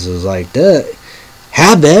sayings is like that.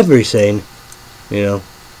 Have everything, you know.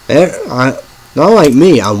 Not like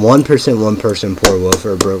me. I'm 1%, 1% poor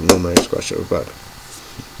welfare broke, no man's question about it.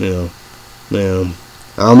 You know,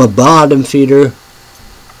 I'm a bottom feeder.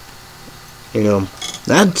 You know,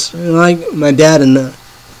 that's like my dad and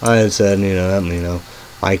I said, you know,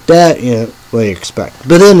 like that, you know, what do you expect?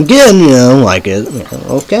 But then again, you know, like it, you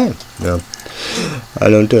know, okay, you know, I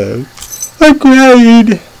don't I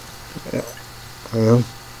cried. You know,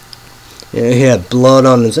 yeah, he had blood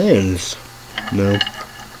on his hands. You know,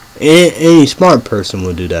 any smart person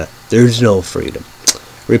would do that. There's no freedom.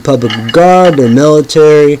 Republican Guard, the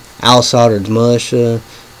military, Al-Sadr's militia,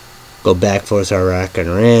 go back force Iraq and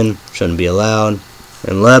Iran, shouldn't be allowed.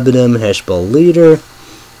 And Lebanon, Hezbollah leader,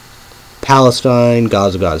 Palestine,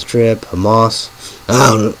 Gaza Strip, Hamas. I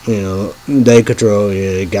don't, you know, they control.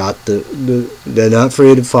 Yeah, they got they're not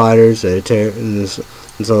freedom fighters. They tear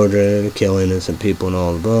soldier, kill innocent people and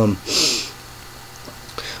all of them.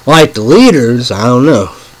 Like the leaders, I don't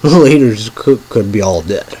know. The leaders could be all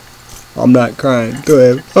dead. I'm not crying. Go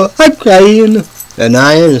ahead. Oh, I'm crying. They're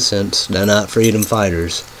not innocents. They're not freedom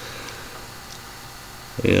fighters.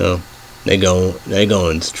 You know, they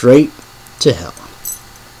going straight to hell.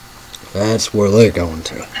 That's where they're going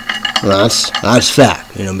to. That's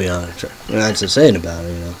fact. You know, be honest. That's the saying about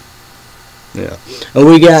it. You know. Yeah. And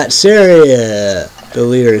we got Syria, the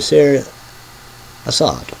leader of Syria,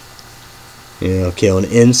 Assad. You know, killing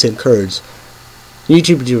innocent Kurds.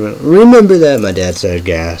 YouTube, remember that? My dad said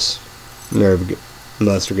gas, nerve,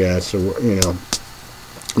 mustard gas, or you know,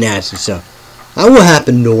 nasty stuff. That will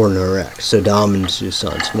happen during Iraq. Saddam and his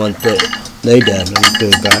sons. Once they did, and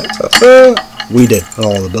did that. We did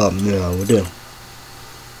all of them. You know, we did.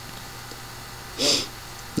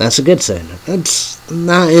 That's a good saying. That's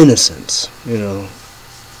not innocence. You know,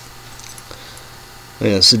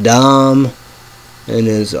 Saddam and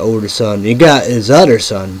his older son. You got his other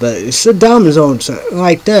son, but Saddam his own son.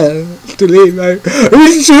 Like that.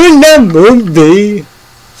 We've seen that movie.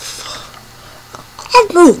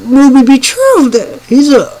 That movie be true. He's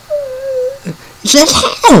in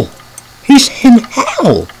hell. He's in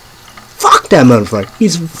hell. Fuck that motherfucker.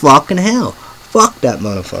 He's in fucking hell. Fuck that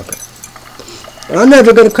motherfucker. I'm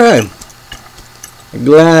never gonna cry. I'm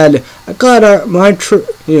glad my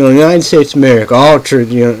United States of America, all church,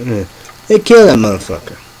 you know, they kill that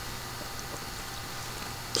motherfucker.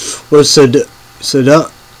 Well,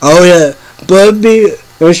 Saddam, oh yeah, but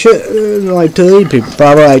like to lead people,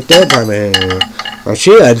 probably like that, probably. Or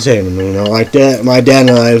shit, I'd say to me, you know, like that. My dad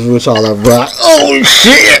and I was all that rock. Oh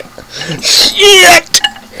shit! Shit!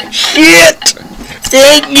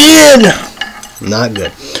 Again! Not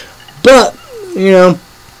good. But, you know,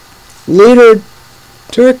 leader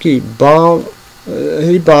Turkey bombed,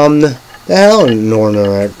 he bombed the hell in Northern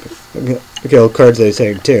Iraq. Killed Kurds, they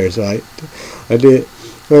say terrorists, right? I did.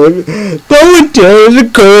 Don't tell the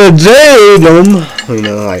Kurds, they hate them. You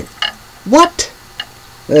know, like, what?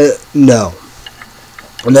 No.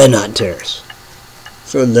 They're not terrorists.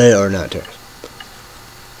 So they are not terrorists.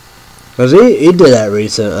 Because he did that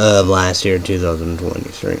recent, last year,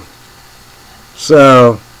 2023.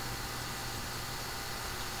 So,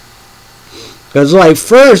 because like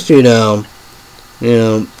first, you know,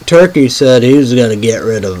 Turkey said he was going to get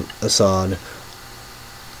rid of Assad.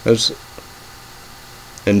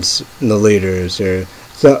 And the leaders here.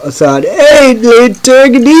 So Assad, hey,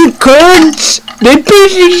 Turkey, these Kurds, they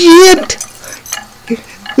piece of shit.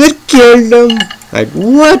 Let's kill them. Like,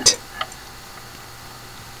 what?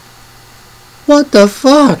 What the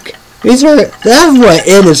fuck? That's what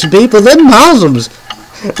innocent people, they're Muslims.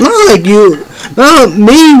 Not like you, not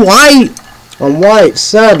me, white. I'm white,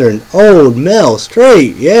 southern, old, male,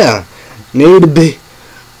 straight, yeah. Need to be,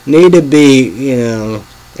 you know,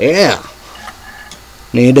 yeah.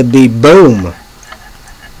 Need to be boom.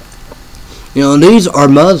 You know, these are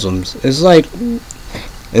Muslims. It's like,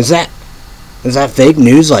 is that fake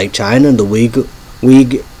news like China, the Uyghur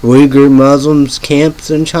Muslims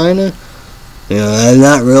camps in China? You know, they're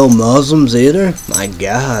not real Muslims either? My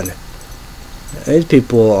God. These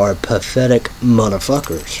people are pathetic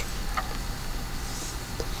motherfuckers.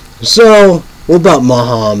 So, what about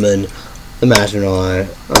Muhammad, the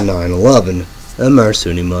mastermind of 9/11? Them are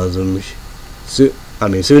Sunni Muslims.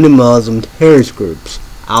 Sunni Muslim terrorist groups.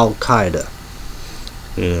 Al-Qaeda.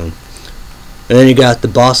 You know. And then you got the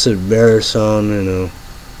Boston Bear son, you know.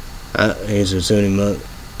 He's a Sunni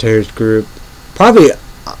terrorist group. Probably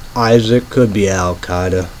Isaac could be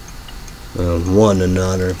Al-Qaeda. One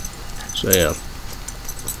another. So, yeah.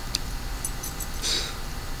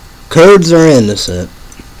 Kurds are innocent.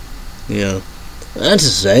 You know, that's the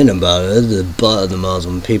saying about it. It's the butt of the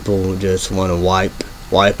Muslim people just want to wipe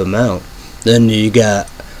them out. Then you got,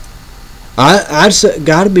 I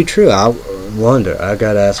gotta be true. I wonder. I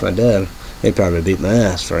gotta ask my dad. They probably beat my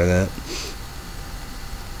ass for that.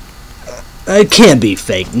 It can't be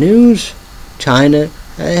fake news. China,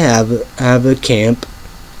 they have a camp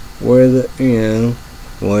where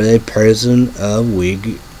where they prison of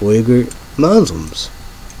Uyghur Muslims.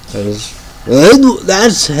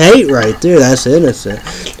 That's hate right there. That's innocent.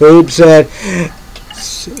 They said,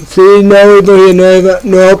 see, never,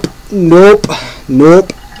 nope,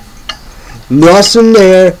 nothing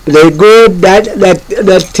there. They're good.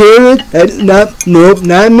 That's terrorist. Nope,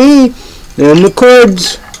 not me. And the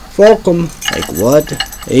Kurds, fuck them. Like what?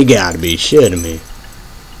 You gotta be shitting me.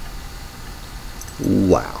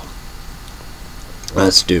 Wow,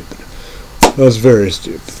 that's stupid. That's very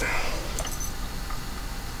stupid.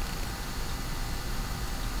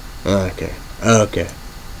 Okay,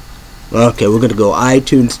 we're gonna go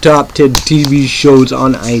iTunes top 10 TV shows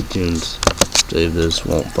on iTunes. See if this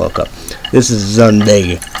won't fuck up. This is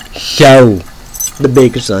Sunday Show. The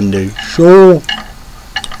Big Sunday Show.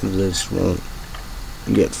 This won't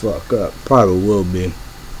get fucked up. Probably will be.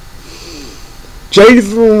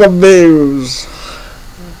 Chasing the Bears.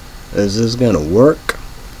 Is this gonna work?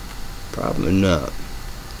 Probably not.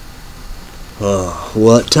 Oh,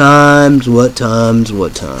 what times?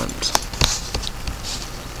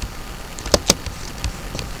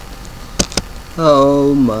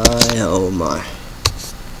 Oh my.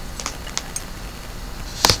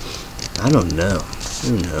 I don't know.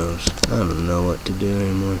 Who knows? I don't know what to do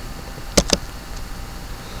anymore.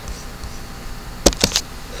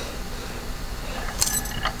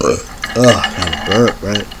 Kind of burp,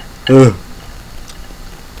 right?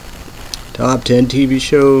 Top 10 TV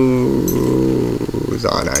shows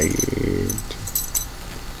on iTunes.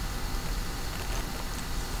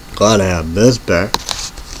 Glad I have this back.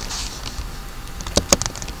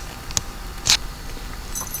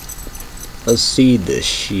 Let's see this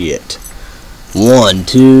shit. 1,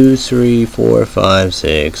 2, 3, 4, 5,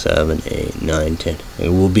 6, 7, 8, 9, 10. It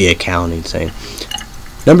will be a counting thing.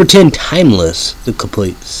 Number 10, Timeless, the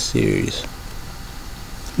complete series.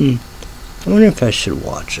 I wonder if I should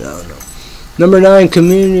watch it. I don't know. Number 9,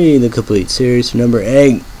 Community, the complete series. Number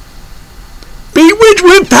 8, Bewitched,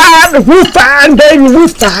 we're fine, baby, we're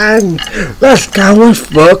fine. Let's go, we're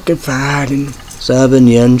fucking fine. 7,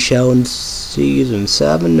 Yen Shell in season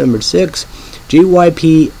 7. Number 6,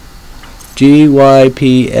 GYPSY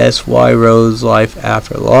Rose Life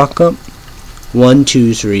After Lockup. 1,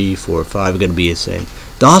 2, 3, 4, 5 gonna be the same.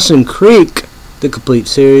 Dawson Creek, the complete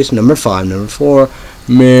series. Number 5. Number 4,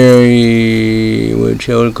 Mary, which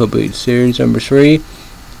Show, the complete series. Number 3,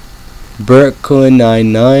 Brooklyn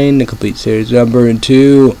Nine-Nine, the complete series. Number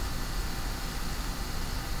 2,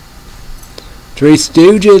 Three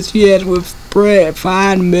Stooges, yes, with Brett.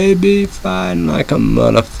 Fine, maybe, fine like a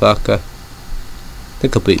motherfucker. The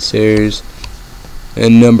complete series.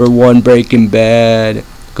 And number 1, Breaking Bad,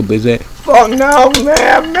 complete series. Fuck no,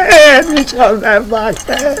 man, you told that like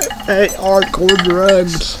that. Hey, hardcore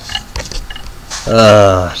drugs.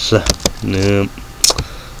 No.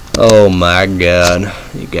 Oh my god.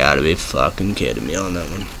 You gotta be fucking kidding me on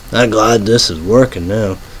that one. I'm glad this is working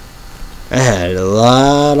now. I had a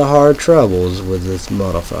lot of hard troubles with this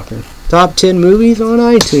motherfucker. Top 10 movies on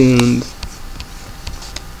iTunes.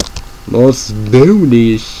 Let's do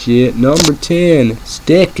this shit. Number 10,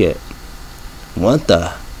 Stick It. What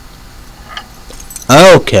the?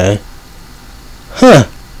 Okay. Huh.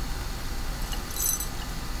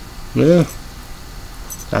 Yeah.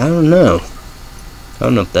 I don't know. I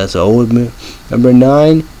don't know if that's an old movie. Number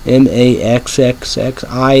 9,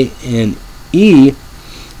 MAXXXINE.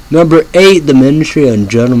 Number 8, The Ministry on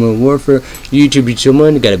Gentleman Warfare. YouTube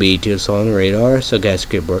someone gotta be just on the radar. So guys,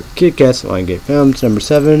 skateboard, Kit-Kats, line get films. Number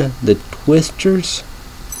 7, The Twisters.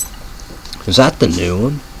 Is that the new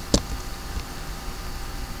one?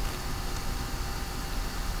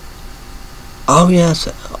 Oh yes.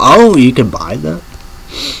 Oh, you can buy that.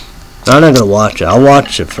 I'm not gonna watch it. I'll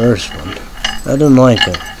watch the first one. I didn't like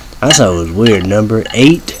it. I thought it was weird. Number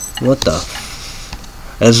 8. What the?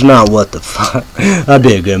 That's not what the fuck. That'd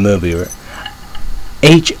be a good movie, right?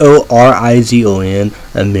 HORIZON,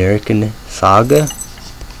 American Saga.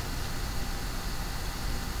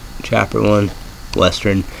 Chapter 1,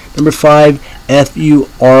 Western. Number 5,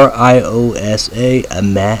 FURIOSA, a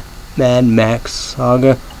Mad Max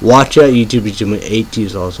Saga. Watch that. YouTube is doing 8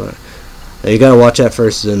 T's also. You gotta watch that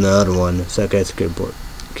first and the other one. So guys, skateboard.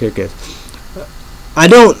 Kick-Ass. I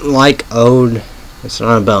don't like old. It's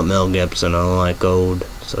not about Mel Gibson. I don't like old.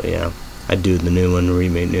 So yeah, I do the new one,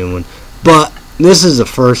 remake new one. But this is the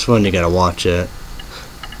first one. You gotta watch it.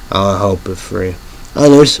 I hope it's free. I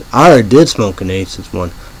already did Smoking Aces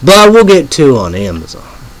one, but I will get 2 on Amazon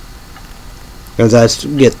because I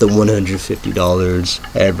get the $150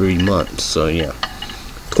 every month. So yeah,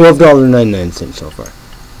 $12.99 so far.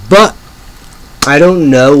 But I don't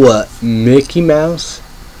know what Mickey Mouse.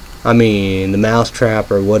 I mean the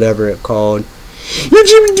Mousetrap or whatever it's called.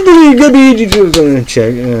 Gonna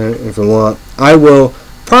check if I want. I will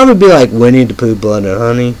probably be like Winnie the Pooh, Blood and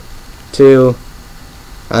Honey, too.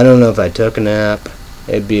 I don't know if I took a nap.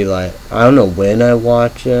 It'd be like I don't know when I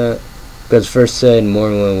watch it. Because first said in the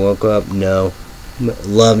morning when I woke up, no,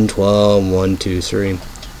 11, 12, 1, 2, 3.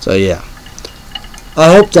 So yeah,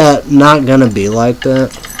 I hope that not gonna be like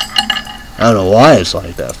that. I don't know why it's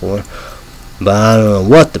like that for, but I don't know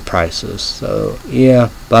what the price is. So yeah,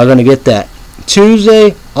 but I'm gonna get that.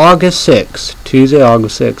 Tuesday, August 6th. Tuesday,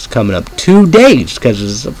 August 6th, coming up 2 days because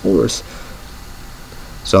it's the 4th.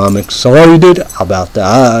 So I'm excited about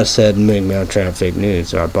that. I said make me out trying to fake news.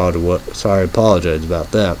 So I apologize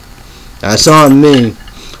about that. I saw me.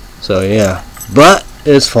 So yeah, but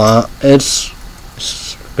it's fine. It's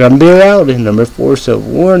gonna be around in number 4. Civil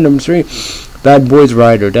War. Number 3, Bad Boys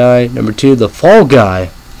Ride or Die. Number 2, The Fall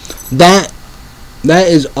Guy. That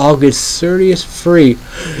is August 30th, free.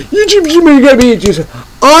 YouTube gotta be just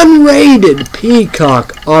unrated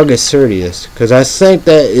Peacock August 30th. Because I think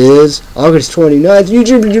that is August 29th.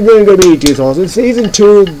 YouTube gotta be just also season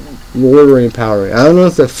 2 Lord of the Rings Power Rangers. I don't know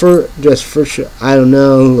if the first I don't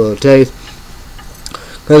know, little taste.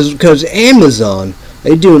 Because Amazon,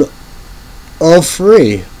 they do it all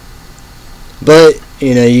free. But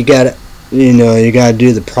you gotta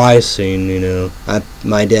do the pricing,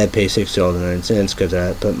 my dad paid $6.09 because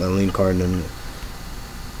I put my link card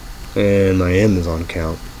in my Amazon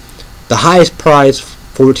account. The highest price,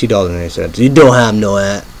 $14.09. You don't have no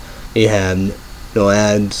ad. You have no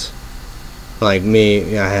ads. Like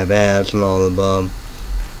me, I have ads and all the above.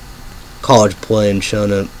 College Play and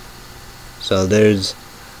showing up. So there's,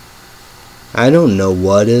 I don't know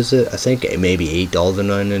what is it. I think maybe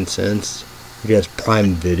 $8.99. Just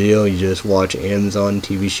Prime Video, you just watch Amazon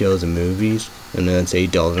TV shows and movies, and then it's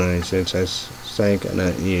 $8.96 I think, and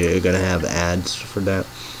you're gonna have ads for that.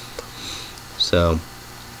 So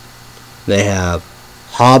they have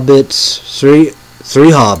Hobbits, three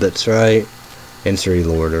Hobbits, right, and 3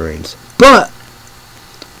 Lord of the Rings. But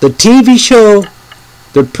the TV show,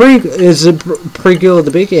 is a prequel at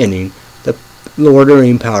the beginning, the Lord of the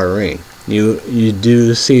Rings Power Ring. You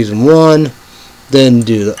do season 1, then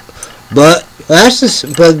do the. But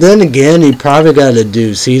then again, you probably got to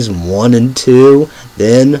do season 1 and 2,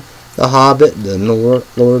 then The Hobbit, then the Lord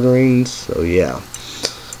of the Rings. So yeah,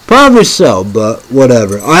 Probably so, but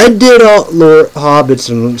whatever. I did all Lord Hobbits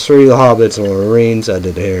and 3 Hobbits and Lord of the Rings. I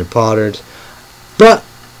did the Harry Potters. But,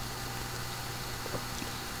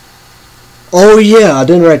 oh yeah, I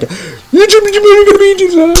didn't write that.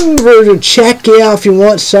 YouTube version. Check it out if you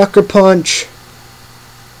want Sucker Punch.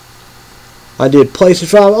 I did PlayStation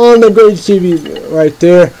 5 on the great TV right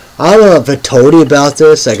there. I don't know if I told you about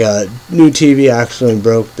this. I got a new TV, actually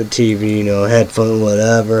broke the TV, you know, headphone,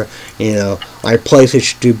 whatever. You know, like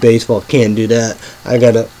PlayStation 2 baseball, can't do that. I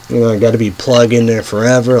gotta, you know, I gotta be plugged in there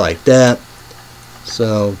forever, like that.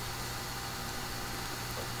 So,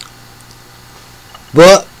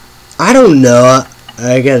 but I don't know.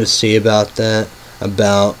 I gotta see about that,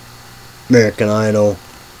 about American Idol.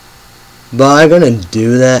 But I'm gonna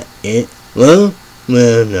do that. Well,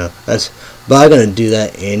 no. But I'm gonna do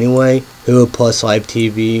that anyway. Hulu Plus Live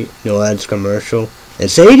TV, no ads commercial.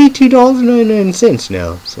 It's $82.99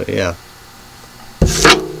 now. So yeah.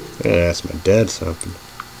 I gotta ask my dad something.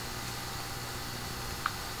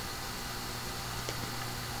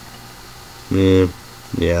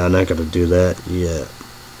 Yeah, I'm not gonna do that yet.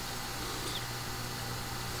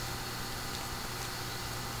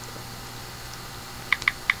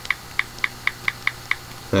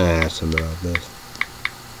 I asked him about this.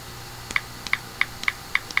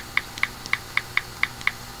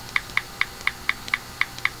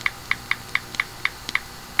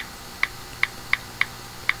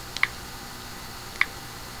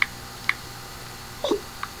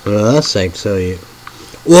 Well, that's like so you.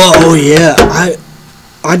 Well, oh yeah,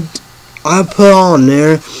 I put on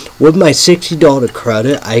there with my $60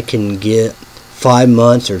 credit. I can get 5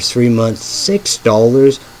 months or 3 months,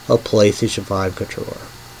 $6 a PlayStation 5 controller.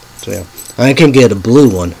 So yeah, I can get a blue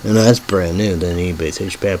one, and that's brand new. Then eBay's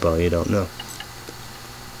HPAP, you don't know.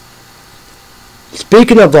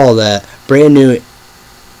 Speaking of all that, brand new,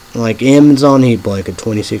 like Amazon heat blanket,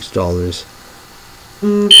 $26.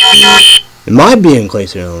 It might be in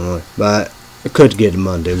Clayton, Illinois, but I could get it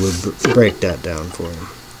Monday. We'll break that down for him.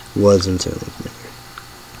 Wasn't in with me.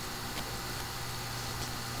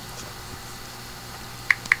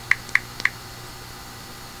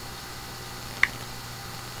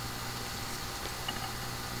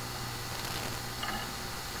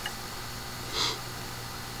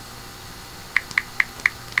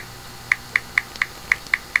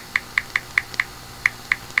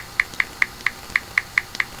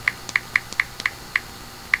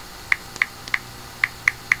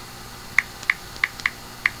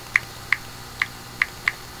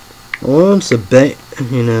 Once the bank,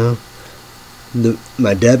 you know,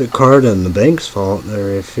 my debit card and the bank's fault, they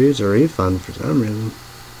refused a refund for some reason.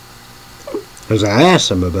 Because I asked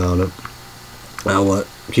them about it. What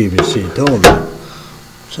QVC told me.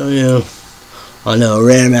 So, yeah. I know,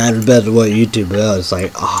 random ad better what YouTube does. It's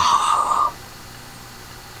like, ah.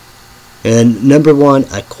 And number 1,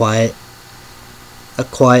 a quiet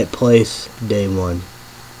place, day 1.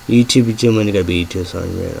 YouTube is when it's gonna be just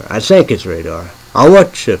on radar. I think it's radar. I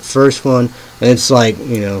watched the first one, and it's like,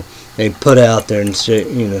 you know, they put it out there and see,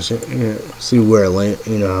 you know, see where it land,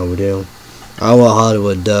 you know how we do. I know what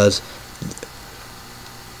Hollywood does,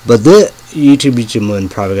 but this YouTube one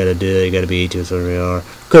probably gotta do it. You gotta be YouTube on radar.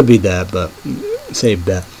 Could be that, but save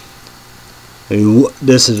that. I mean,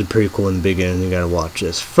 this is a prequel in the beginning. You gotta watch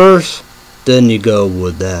this first, then you go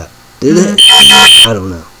with that. Did it? I don't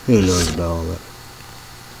know. Who knows about all that?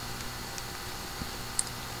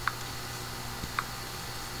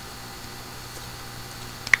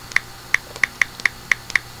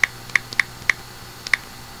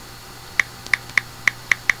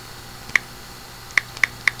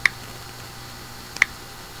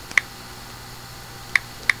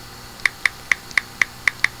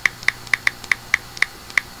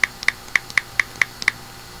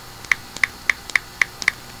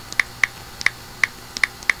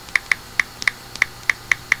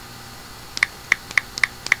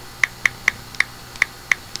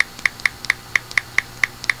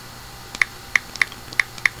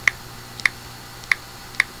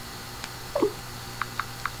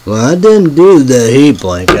 Well, I didn't do the heat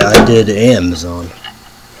blanket. I did Amazon.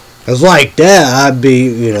 Cause like that, I'd be,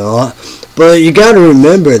 you know. But you gotta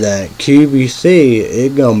remember that QVC,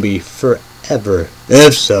 it gonna be forever.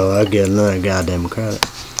 If so, I get another goddamn credit.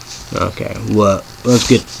 Okay, well, let's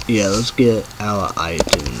get out of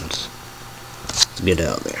iTunes. Let's get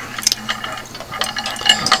out there.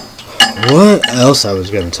 What else I was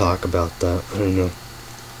gonna talk about that? I don't know.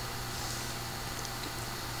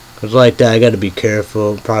 Cause like that, I gotta be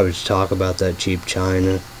careful. Probably just talk about that cheap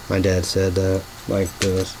China. My dad said that, like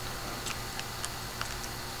this.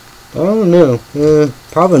 I don't know.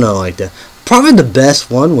 Probably not like that. Probably the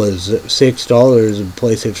best one was $6 and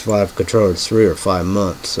PlayStation 5 controllers 3 or 5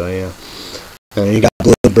 months. So yeah, and you got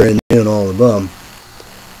blue, brand new, and all of them.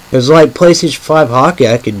 It was like PlayStation 5 hockey.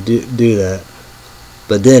 I could do that,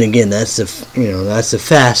 but then again, that's the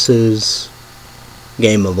fastest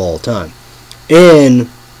game of all time. And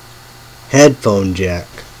headphone jack.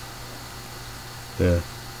 Yeah.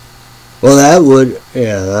 Well, that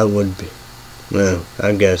would be. Well,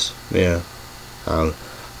 I guess, yeah.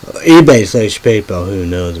 eBay/PayPal, who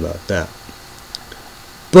knows about that?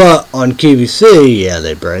 But on QVC, yeah,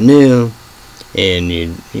 they're brand new, and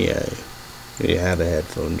you have a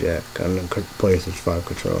headphone jack on the PlayStation 5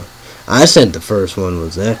 controller. I said the first one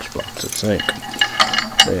was the Xbox, I think.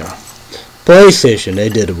 So, yeah. PlayStation, they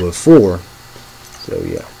did it with 4. So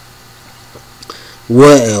yeah.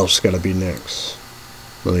 What else gotta be next?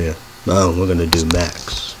 Oh yeah. Oh, we're gonna do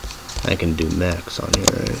Max. I can do Max on here,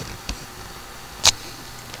 right?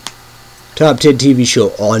 Top 10 TV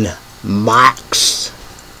show on Max.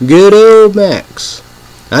 Good old Max.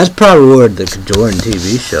 That's probably where the Jordan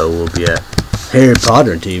TV show will be at. Harry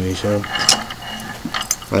Potter TV show,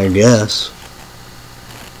 I guess.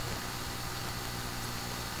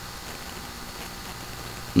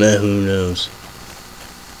 But who knows?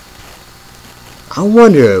 I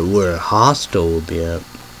wonder where Hostel will be at.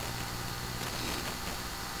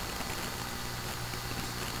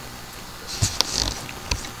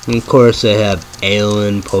 And of course, they have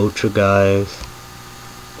Alien, Poltergeist,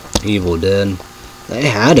 Evil Dead. They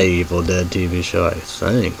had an Evil Dead TV show, I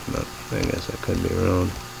think, but I guess I could be wrong.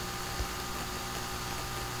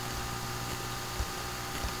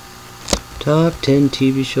 Top 10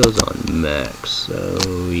 TV shows on Max. So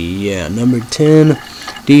yeah, number 10,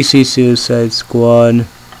 DC Suicide Squad.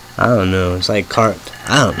 I don't know. It's like I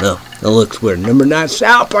don't know. It looks weird. Number 9,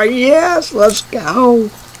 South Park. Yes, let's go.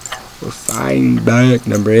 We're fighting back.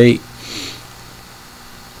 Number 8.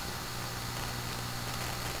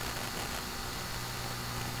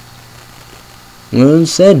 Well, it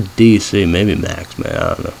said DC, maybe Max, man.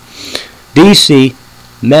 I don't know. DC,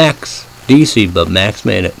 Max. DC, but Max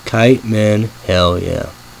made it. Kite Man, hell yeah.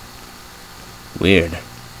 Weird.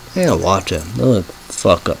 I gotta watch it. They look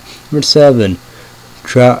fuck up. Number 7,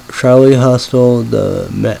 Charlie Hustle, the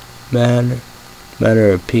Matter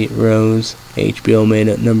of Pete Rose. HBO made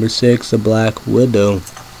it. Number 6, The Black Widow.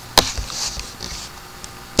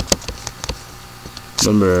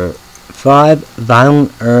 Number 5,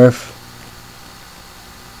 Violent Earth.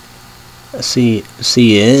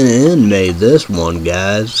 CNN made this one,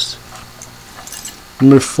 guys.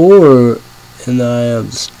 Number 4, In the Eye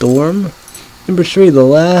of the Storm. Number 3, The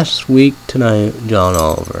Last Week Tonight, John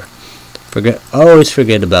Oliver. Always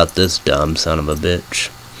forget about this dumb son of a bitch.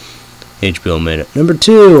 HBO made it. Number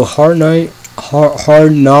 2, Hard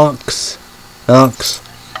Knocks.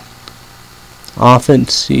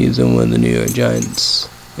 Offense season with the New York Giants.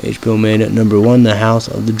 HBO made it. Number 1, The House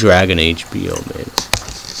of the Dragon. HBO made it.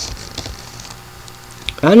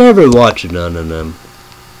 I never watched none of them.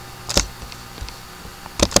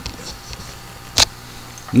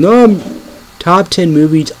 Top 10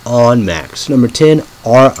 movies on Max. Number 10,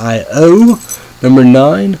 RIO. Number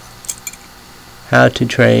 9, How to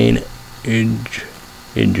Train a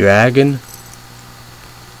Dragon.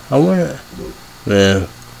 I wanna, well,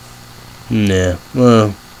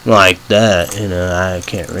 like that, you know. I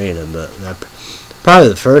can't read it, but probably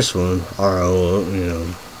the first one, RIO.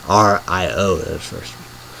 That's the first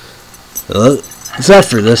one. Except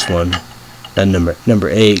for this one. And number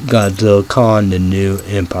 8, Godzilla Kong, the New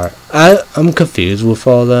Empire. I'm confused with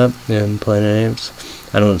all that and playing names.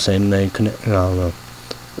 I don't say they connect. I don't know.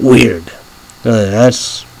 Weird.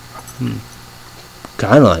 That's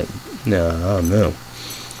kind of like, I don't know.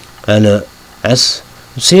 And that's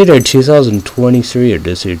either 2023 or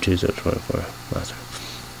this year 2024.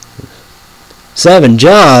 7,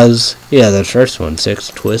 Jaws. Yeah, the first one. 6,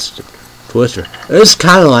 Twister. It's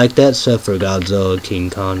kind of like that, except for Godzilla, King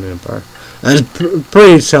Kong, Empire. That's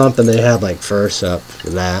pretty something they had like first up for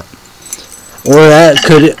that. Or that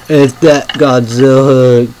could, if that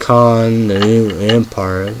Godzilla, Kong, the New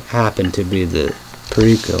Empire happened to be the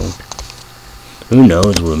prequel. Who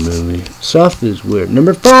knows what movie? Stuff is weird.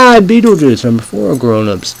 Number 5, Beetlejuice. Number 4, Grown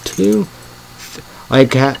Ups 2. I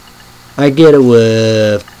get it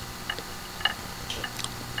with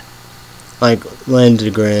like Lindsey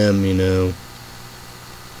Graham,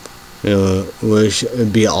 which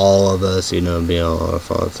would be all of us, be all our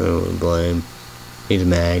fault, so we blame. He's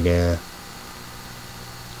MAGA.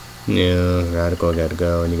 Radical gotta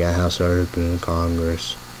go, and you got House of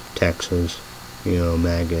Congress, Texas,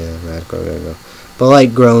 MAGA, Radical gotta go. But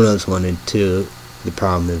like Grown Ups 1 and 2, The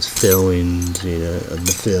problem is fillings, you know,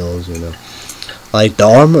 the fills, you know. Like the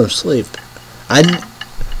Armor of Sleep.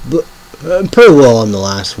 Pretty well on the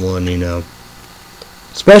last one, you know.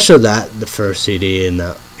 Especially the first CD and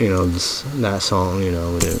that, you know, that song, you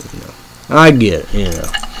know, I get it, you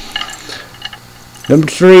know. Number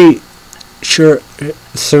 3,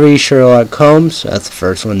 Sherlock Holmes. That's the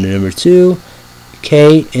first one. Number 2,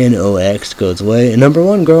 KNOX goes away. And number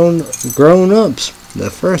 1, Grown Ups. The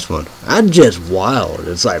first one. That's just wild.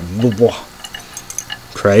 It's like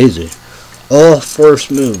crazy. All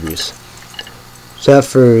first movies. Except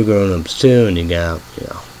for Grown Ups 2, and you got, you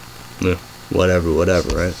know, whatever,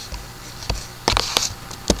 right?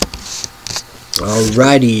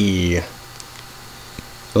 Alrighty.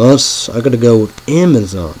 Well, I gotta go with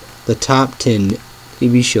Amazon. The top 10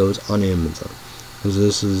 TV shows on Amazon. Because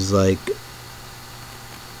this is like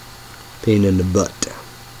pain in the butt.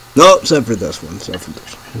 No, except for this one.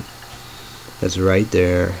 That's right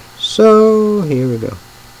there. So, here we go.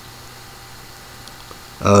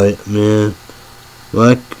 Oh, man.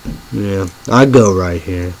 Like, yeah, I go right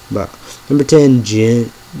here. But number 10,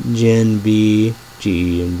 Gen B,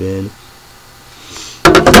 G, and Ben.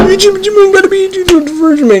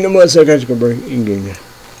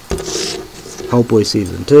 Hopefully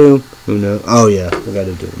season 2. Who knows? Oh yeah, I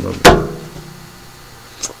gotta do the moment.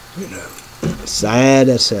 You know, sad.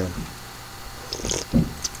 That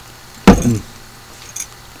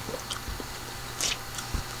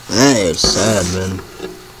is sad, man.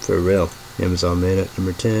 For real. Amazon made it.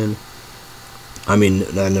 Number 10. I mean,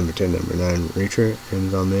 not number 10, number 9, Reacher.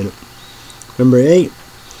 Amazon made it. Number 8.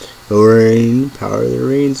 Power of the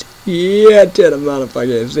Rings. Yeah, 10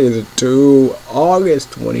 motherfucking season 2.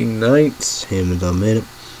 August 29th. Amazon made it.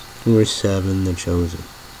 Number 7, The Chosen.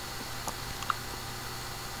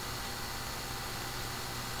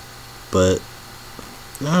 But,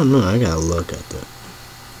 I don't know. I gotta look at that.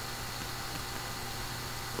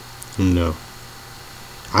 No.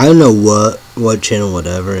 I don't know what channel,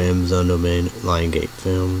 whatever, Amazon domain, Lionsgate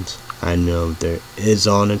Films. I know there is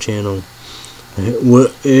on a channel.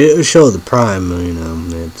 It'll show the Prime, you know.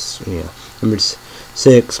 It's, yeah. Number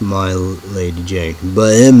 6, My Lady Jane.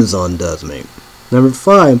 But Amazon does make. Number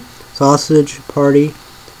 5, Sausage Party,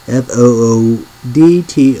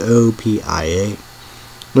 FOODTOPIA.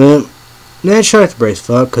 Well, that shark's brace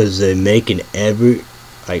fuck because they're making every,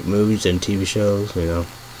 like, movies and TV shows, you know.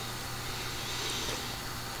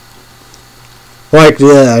 Like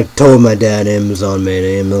that, I told my dad Amazon made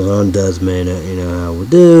it. Amazon does made it. You know how we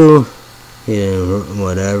do. You know,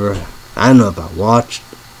 whatever. I don't know if I watched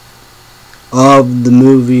of the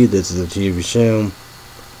movie. This is a TV show.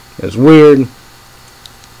 It's weird.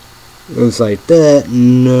 It's like that.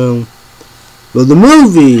 No. But the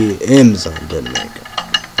movie, Amazon didn't make it.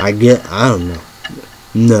 I don't know.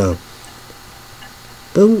 No.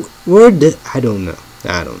 But I don't know.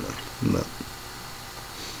 But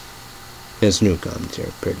it's new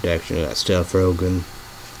commentary, production, got Steph Rogen.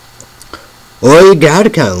 Well, you gotta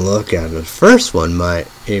kind of look at it. The first one might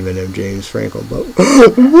even have James Franco, but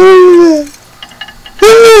the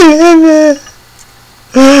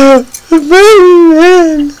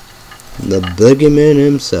boogeyman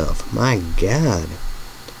himself. My God,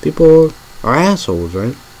 people are assholes,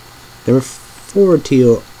 right? Number 4,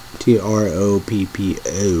 TROPPO.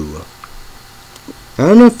 I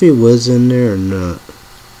don't know if he was in there or not.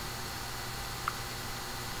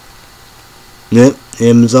 Yep,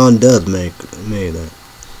 Amazon does make that.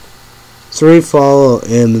 3, follow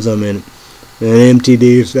Amazon and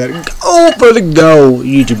MTD's that go for the go.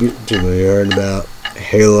 YouTube heard about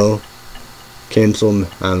Halo canceled.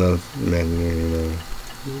 I don't know, man, you know.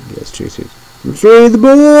 That's true. 3, the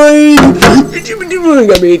boys.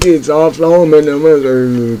 Got me it's off Solomon.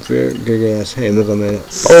 Yes, Amazon man.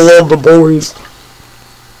 I love the boys.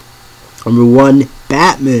 Number 1,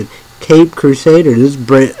 Batman, Cape Crusader. This is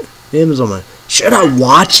Brent Amazon man. Should I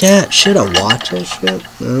watch that? Should I watch that shit?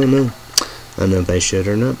 I don't know. I don't know if I should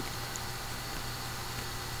or not.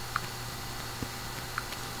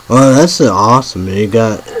 Oh, that's awesome. You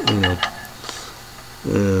got,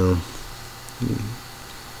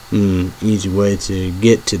 easy way to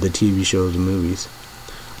get to the TV shows and movies.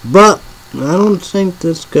 But I don't think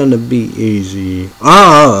that's gonna be easy.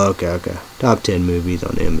 Oh, okay. Top 10 movies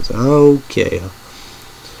on Amazon. Okay.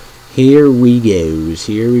 Here we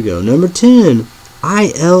go. Number 10,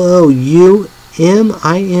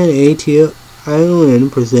 ILOUMINATION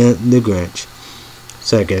present The Grinch.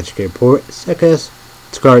 Psychiatric report. It's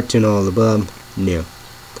cartoon all above. Yeah.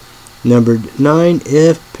 Number 9,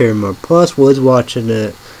 if Paramount Plus was watching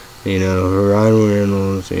it, Ryan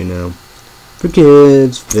Reynolds, for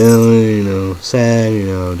kids, feeling, sad,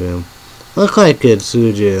 Look like it's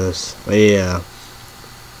just, yeah.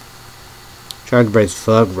 Shark Breaks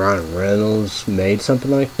fuck, Ryan Reynolds made something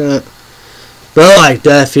like that. But like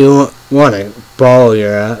that, if you want to ball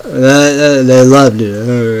your ass, they loved it.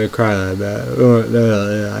 They cry like that.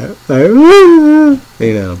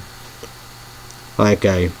 You know, like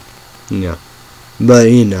but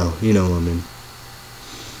you know what I mean.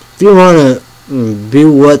 If you want to be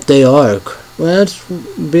what they are, well, that's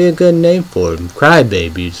be a good name for them.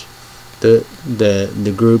 Crybabies.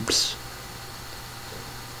 The groups.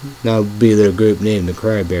 That would be their group name, the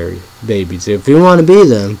Crybabies. If you want to be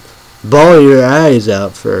them, bawl your eyes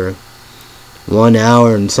out for 1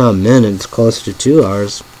 hour and some minutes, close to 2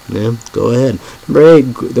 hours. Yeah, go ahead. Number 8,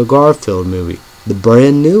 the Garfield movie, the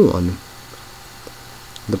brand new one.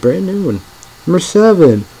 Number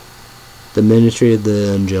 7, the Ministry of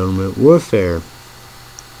the Ungentleman Warfare.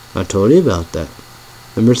 I told you about that.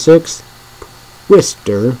 Number 6,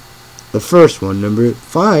 Twister, the first one. Number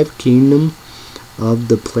 5, Kingdom of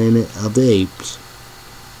the Planet of the Apes.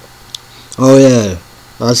 Oh yeah,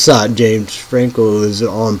 I saw James Franco was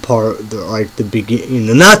on part, like the beginning,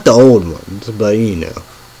 not the old ones, but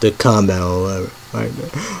the combat or whatever. Like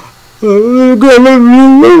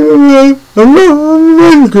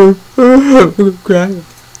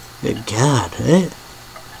God,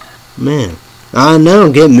 man, I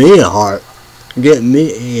know. Get me a heart. Get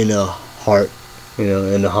me heart.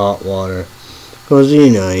 In the hot water, 'cause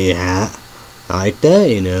yeah. Like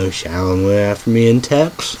that, Sharon went after me in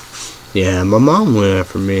text. Yeah, my mom went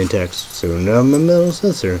after me in text. Soon enough, my middle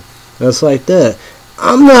sister. That's like that.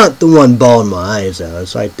 I'm not the one bawling my eyes out.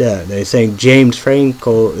 It's like that. They think James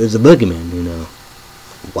Franco is a boogeyman,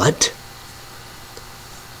 What?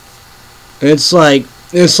 It's like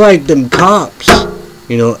them cops,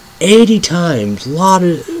 80 times. A lot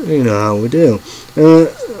of, how we do.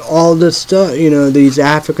 All this stuff, these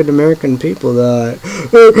African American people that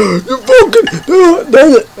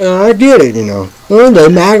I get it, they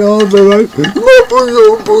mag all the like,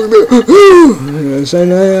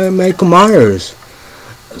 saying Michael Myers.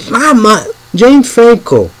 It's not James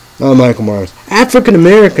Franco, not Michael Myers. African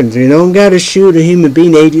Americans, gotta shoot a human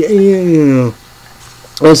being 80,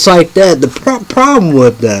 It's like that. The problem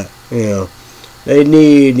with that, they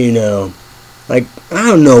need, like, I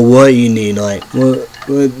don't know what you need, like, what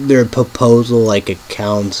their proposal, like a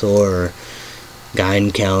counselor or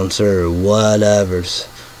guidance counselor or whatever.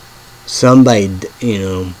 Somebody,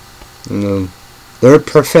 they're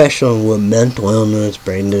professional with mental illness,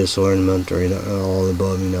 brain disorder, mental, all the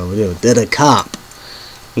above, Did a cop,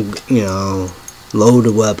 load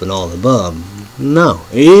a weapon, all the above? No.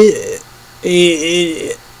 You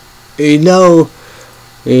know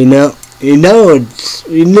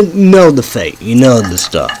the fate, the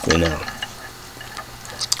stuff,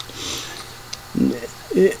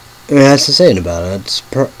 And that's the saying about it. It's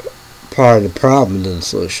part of the problem to the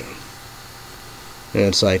solution. And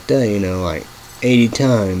it's like that, like 80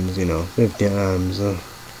 times, 50 times.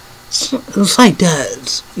 It's like that.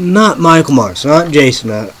 It's not Michael Myers, not Jason,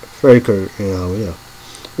 not Fraker,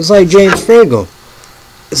 It's like James Franco.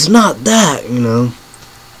 It's not that,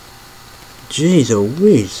 Jeez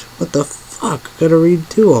Louise, what the fuck? I gotta read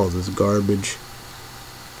through all this garbage.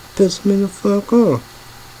 Piss me the fuck off.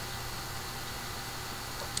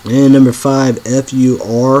 And number 5,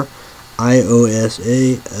 Furiosa,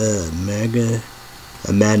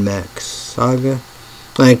 a Mad Max saga.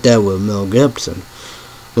 I like that with Mel Gibson.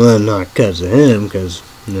 Well, not because of him, because,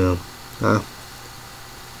 yeah.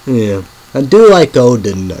 I do like the old,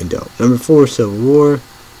 and I don't. Number 4, Civil War.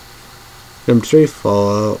 Number 3,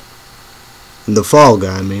 Fallout. The Fall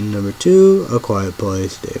Guy, Number 2, A Quiet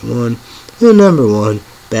Place, Day 1. And number 1,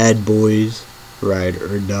 Bad Boys, Ride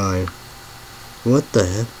or Die. What the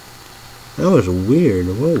heck? That was weird.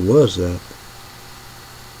 What was that?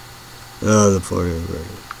 Oh, the 40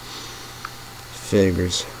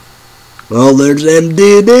 figures. Well, there's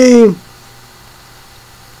MDD.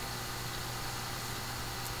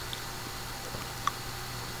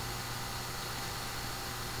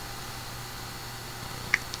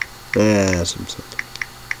 Yeah, something.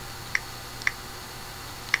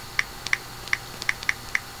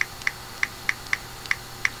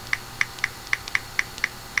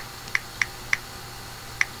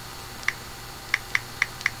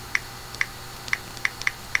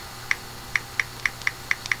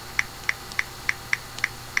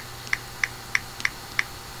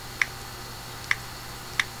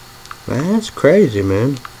 That's crazy,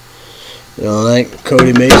 man. You don't like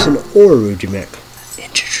Cody Mason or Rudy Mack.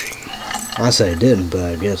 Interesting. I say I didn't, but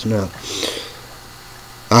I guess not.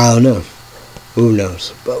 I don't know. Who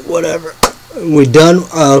knows? But whatever. We done?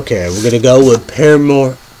 Okay, we're gonna go with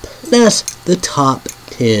That's the top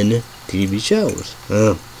 10 TV shows.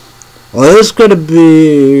 Well, it's gonna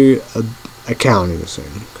be a counting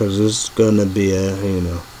thing, because it's gonna be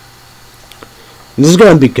this is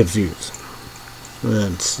gonna be confusing.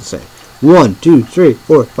 Let's say 1, 2, 3,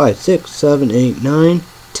 4, 5, 6, 7, 8, 9,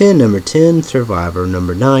 10. Number 10, Survivor.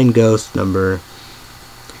 Number 9, Ghost. Number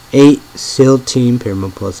 8, SEAL Team,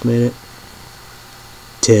 Paramount Plus Minute.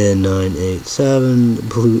 10, 9, 8, 7,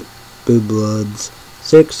 Blue Bloods.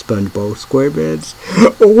 6, SpongeBob SquarePants.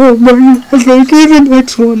 Oh man, I think the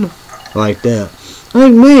next one. Like that.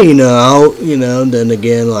 Like me, then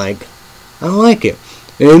again, like, I like it.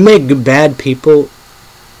 And they make bad people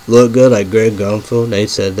look good, like Greg Gunfield. They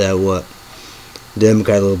said that what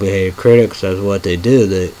Democrat little behavior critics, that's what they do.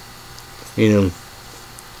 They,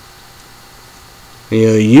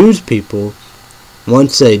 use people.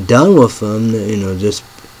 Once they done with them, they're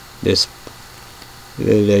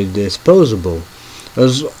disposable. It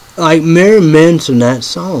was like Marilyn Manson, that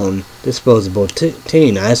song, Disposable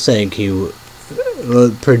Teen. I think he would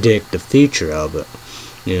predict the future of it.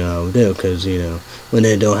 Because, when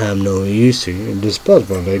they don't have no use to you, you're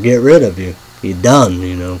disposable. They get rid of you. You're done,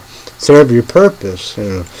 Serve your purpose,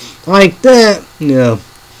 Like that,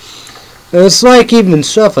 It's like even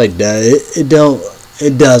stuff like that, it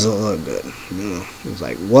doesn't look good, It's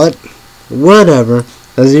like, what? Whatever.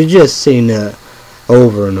 Because you just seen that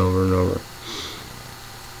over and over and over.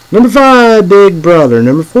 Number 5, Big Brother.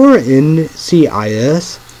 Number 4,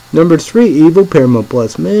 NCIS. Number 3, Evil, Paramount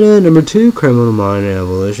Plus Minute. Number 2, Criminal Mind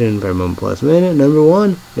Evolution, Paramount Plus Minute. Number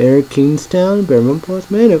 1, Eric Kingstown, Paramount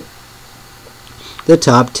Plus Minute. The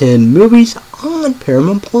top 10 movies on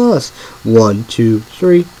Paramount Plus. 1, 2,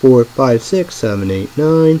 3, 4, 5, 6, 7, 8,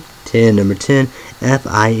 9, 10. Number 10,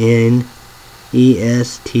 FINESTKIND,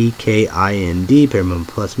 Paramount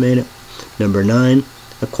Plus Minute. Number 9,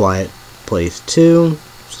 A Quiet Place 2.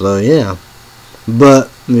 So yeah, but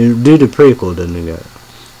do the prequel, didn't it?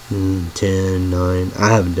 10, 9. I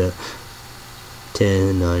haven't done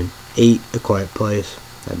 10, 9, 8. A Quiet Place.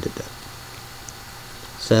 I did that.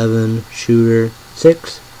 7, Shooter.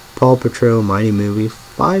 6, Paw Patrol, Mighty Movie.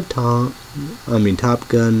 5, Top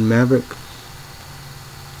Gun, Maverick.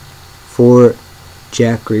 4,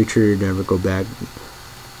 Jack Reacher, Never Go Back.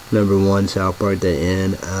 Number 1, South Park, The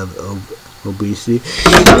End of Obesity. Girl,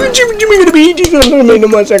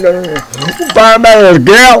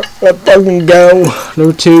 let's fucking go.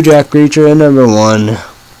 Number 2, Jack Reacher, and number 1,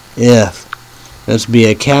 If. Let's be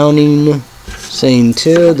accounting. Saying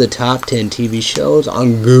 2, the top 10 TV shows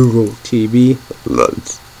on Google TV.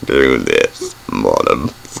 Let's do this,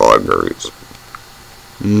 motherfuckers.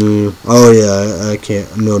 Oh yeah, I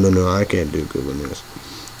can't. No, I can't do Google News.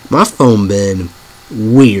 My phone been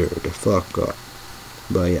weird. Fuck up.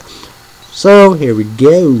 But yeah. So here we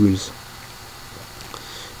goes.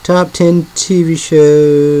 Top 10 TV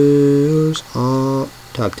shows on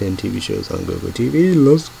Google TV.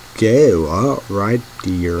 Let's go. Alright,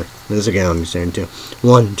 dear. This is a counting stand too.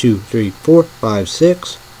 1, 2, 3, 4, 5,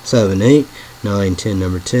 6, 7, 8, 9, 10.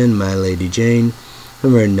 Number 10, My Lady Jane.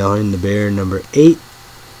 Number 9, The Bear. Number 8,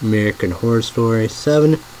 American Horror Story.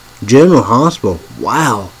 7, General Hospital.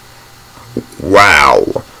 Wow.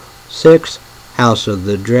 6, House of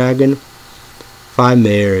the Dragon. 5,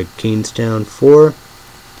 Mayor of Kingstown. 4,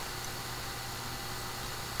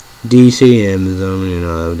 DC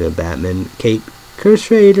Amazon, the Batman Cape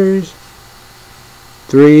Crusaders.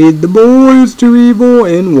 3, The Boys 2 Evil,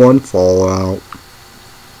 and 1, Fallout.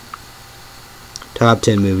 Top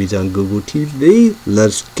 10 movies on Google TV.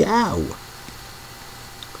 Let's go.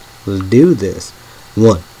 Let's do this.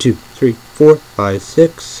 1, 2, 3, 4, 5,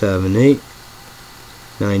 6, 7, 8,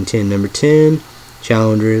 9, 10. Number 10,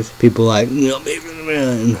 Challengers. People like, no,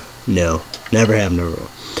 never have, never will.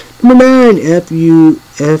 Number 9,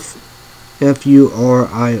 FURIOSA,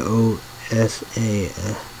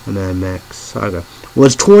 Mad Max Saga.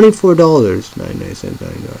 Was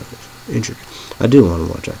 $24.99. Interesting. I do want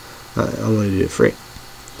to watch that. I want to do it free.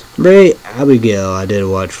 Number 8, Abigail. I did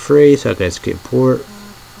watch free. Suck ass report.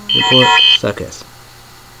 Suck ass.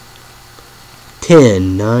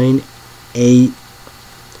 10, 9, 8,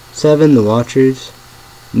 7, The Watchers.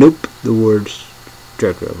 Nope. The words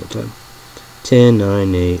directly all the time. 10,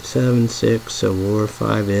 9, 8, 7, 6, A War,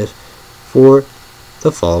 5, F, 4,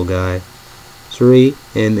 The Fall Guy. 3,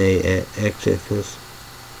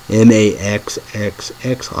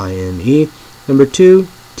 MAXXXINE. Number 2,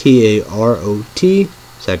 TAROT.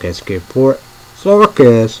 Sarcastic Report.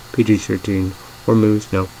 Sarcasm. PG-13. Or movies,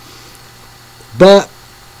 no. But,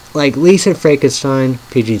 like Lisa Frankenstein,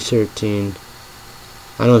 PG-13.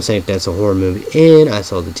 I don't think that's a horror movie. And I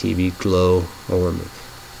saw the TV Glow horror movie.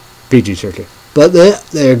 PG-13. But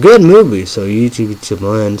they're good movies, so YouTube should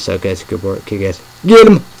learn. So guys, good work, kick-ass. Get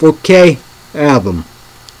 'em for K album.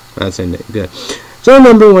 That's it. Good. So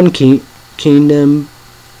number one, Kingdom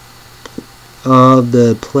of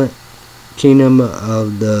the Planet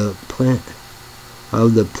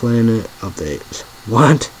of the Apes.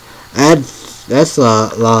 What? That's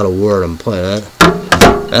a lot of word I'm playing.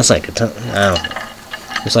 That's like a ton. I don't know.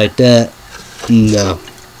 It's like that. No.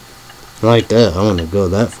 Like that. I want to go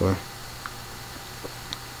that far.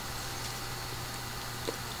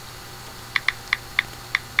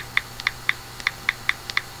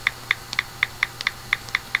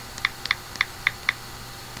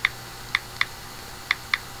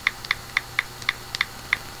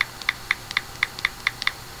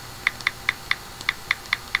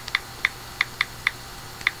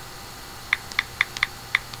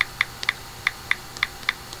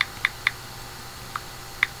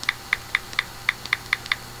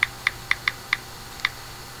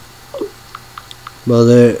 Well,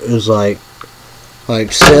 there is like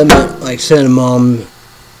cinnamon,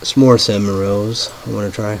 s'more cinnamon rolls. I want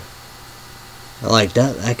to try. I like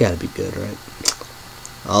that. That gotta be good, right?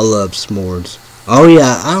 I love s'mores. Oh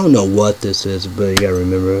yeah, I don't know what this is, but you gotta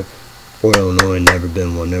remember, Fort Illinois, never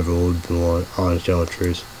been one, never would been one. Honest y'all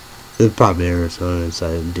truth. There's probably Arizona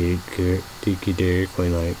inside Dookie Dairy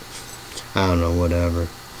Queen, like I don't know, whatever.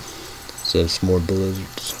 So s'more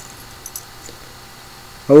blizzards.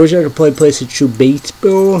 I wish I could play PlayStation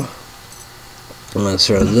baseball. I'm gonna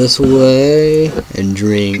throw this away and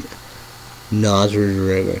drink NOS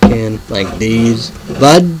Zero. I can like these, but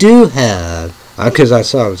I do have because I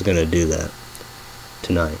saw I was gonna do that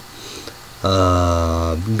tonight.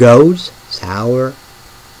 Goes sour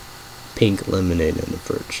pink lemonade in the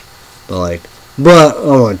fridge, but I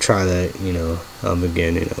want to try that. You know,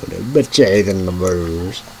 again, you know, but chasing the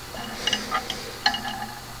burgers.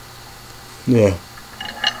 Yeah.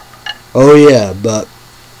 Oh yeah, but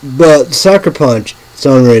Sucker Punch, it's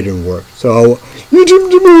unrated and work. So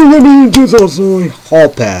YouTube also Hall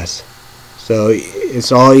Pass. So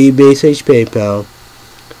it's all eBay, PayPal.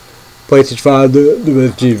 PlayStation 5, the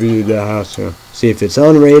best TV in the house. So see if it's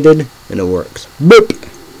unrated and it works. Boop.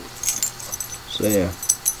 So yeah.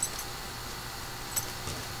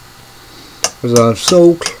 Because I'm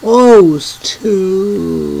so close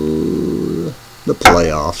to the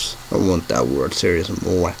playoffs. I want that World Series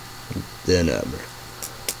more than ever.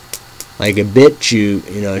 Like a bit you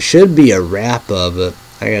know, it should be a wrap of it.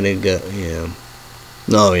 I gotta go, you know.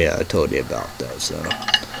 Oh yeah, I told you about that, so.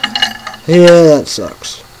 Yeah, that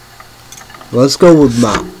sucks. Let's go with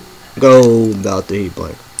go about the heat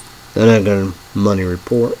blank. Then I got a money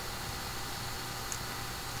report.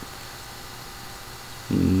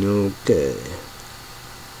 Okay.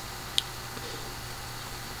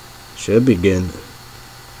 Should begin.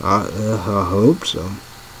 I hope so.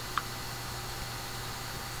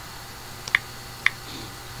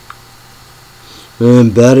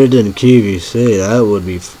 And better than QVC, that would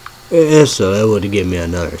be. Yeah, so that would give me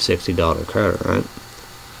another $60 credit, right?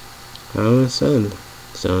 I was saying,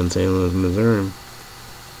 still in St. Louis, Missouri.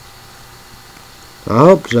 I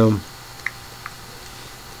hope so.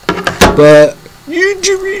 But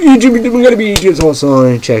YouTube gonna be just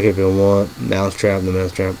also check if you want. Mousetrap, the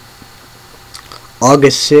Mousetrap.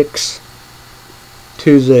 August 6th,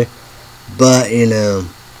 Tuesday. But you know,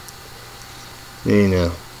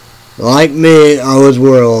 like me, I was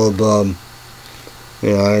worried about.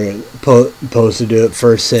 You know, I'm supposed to do it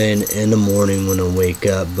first thing in the morning when I wake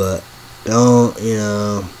up, but don't, you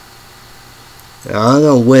know, I don't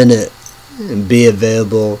know when it be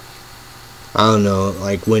available. I don't know,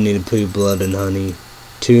 like Winnie the Pooh, Blood and Honey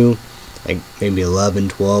 2, like maybe 11,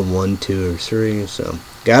 12, 1, 2, or 3, so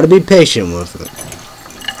gotta be patient with it.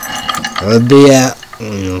 It'll be out,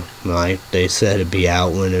 you know, like they said, it'd be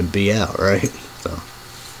out when it'd be out, right? So.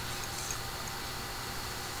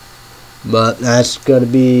 But that's going to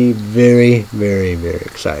be very, very, very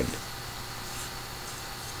exciting.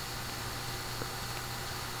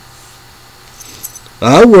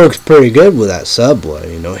 That works pretty good with that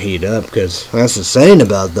Subway, you know, heat up, because that's the saying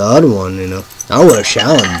about the other one, you know. I what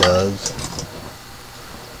Shallon does.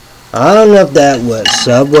 I don't know if that what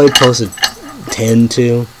Subway supposed to tend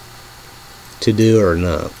to do or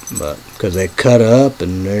not, but because they cut up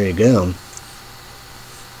and there you go.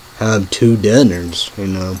 Have 2 dinners, you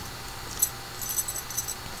know.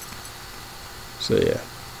 So yeah,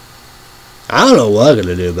 I don't know what I'm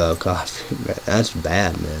gonna do about coffee. That's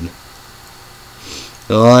bad, man.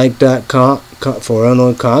 I like that for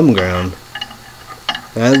Illinois Common Ground.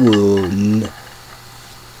 That will.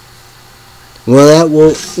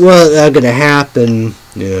 Well, that's gonna happen.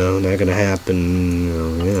 You know, not gonna happen. You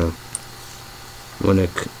know, yeah.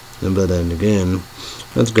 But then again,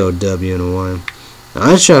 let's go W and Y.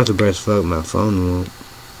 I just have to press fuck, my phone won't.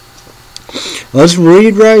 Let's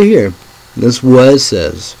read right here. This is what it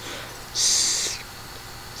says.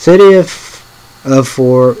 City of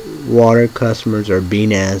 4 water customers are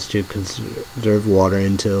being asked to conserve water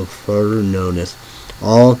until further notice.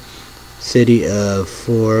 All City of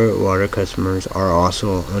 4 water customers are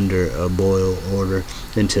also under a boil order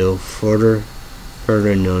until further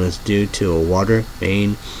notice due to a water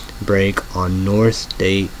main break on North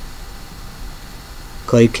State.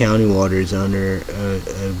 Clay County water is under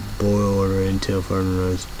a boil order until further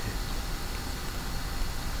notice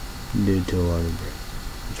due to a water break.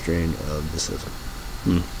 Strain of the system.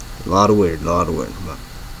 A lot of weird.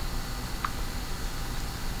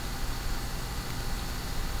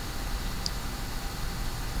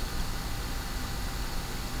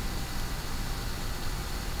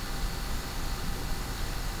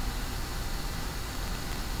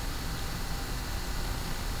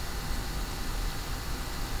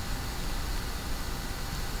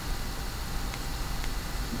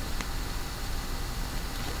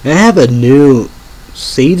 They have a new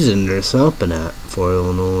season or something for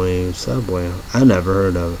Illinois Subway. I never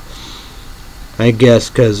heard of it. I guess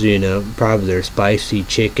because, you know, probably their spicy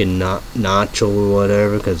chicken nacho or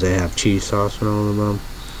whatever, because they have cheese sauce and all of them.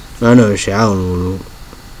 I know she don't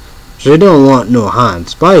want no hot and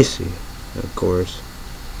spicy, of course.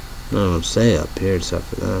 I don't say up here except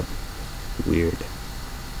for that. Weird.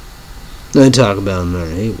 They talk about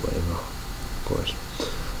another heat wave, of course.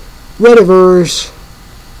 Whatever's.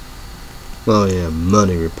 Oh yeah,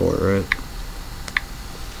 money report, right?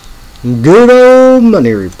 Good old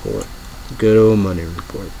money report. Good old money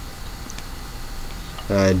report.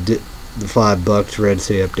 I did the $5 Red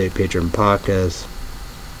Sea Update Patreon podcast.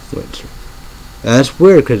 Which, that's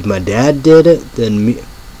weird because my dad did it. Then me,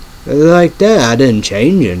 like that. I didn't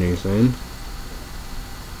change anything.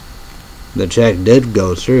 The check did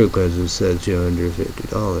go through because it said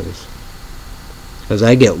 $250. Because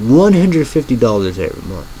I get $150 every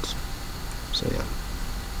month. So yeah.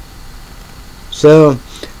 So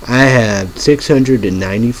I had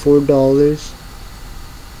 $694.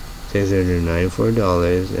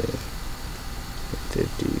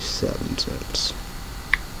 $694.57.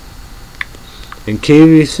 And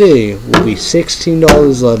QVC will be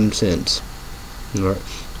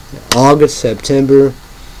 $16.11. August, September,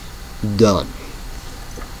 done.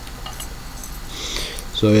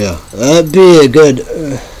 So yeah, that'd be a good.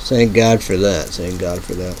 Thank God for that. Thank God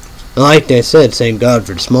for that. Like they said, thank God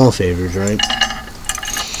for the small favors, right?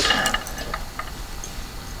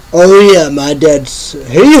 Oh yeah, my dad's.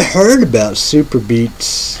 He heard about Super Beats,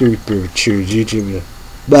 Super Chews, YouTube.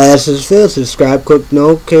 But as his field, subscribe, click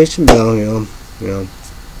notification bell, you know.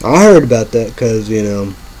 I heard about that because, you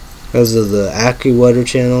know, because of the AccuWeather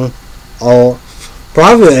channel.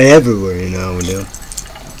 Probably everywhere, you know, we do.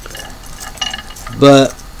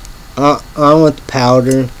 But I want the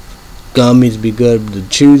powder. Gummies be good. The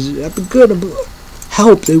chews, that'd be good.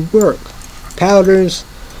 Help, they work. Powders,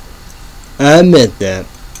 I admit that.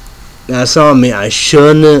 That's on me. I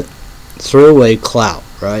shouldn't throw away Clout,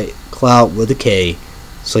 right? Clout with a K,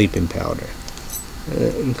 sleeping powder.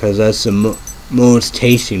 Because that's the most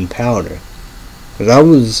tasting powder. Because I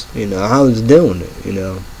was doing it, you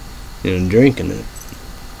know, drinking it.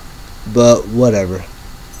 But whatever. I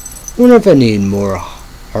wonder if I need more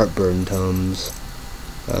heartburn Tums.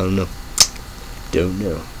 I don't know. Don't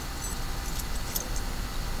know.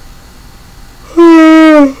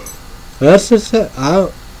 That's just it.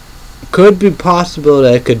 Could be possible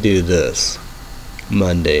that I could do this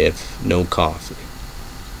Monday if no coffee.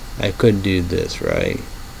 I could do this, right?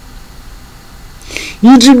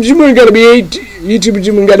 YouTube Jimmy gotta be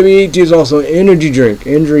 8 is also energy drink,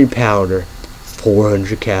 injury powder,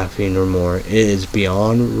 400 caffeine or more. It is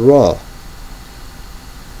beyond raw.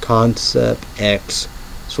 Concept X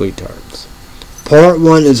Sweet Tarts. Part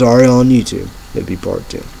 1 is already on YouTube. It'd be part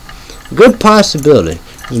 2. Good possibility.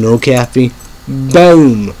 There's no caffeine.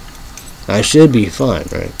 Boom. I should be fine,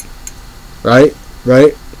 right? Right?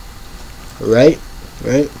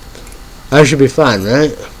 I should be fine,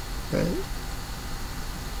 right?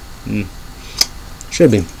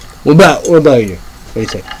 Should be. What about you? What do you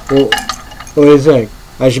think? What do you think?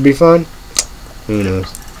 I should be fine? Who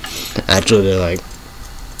knows? Actually, they're like,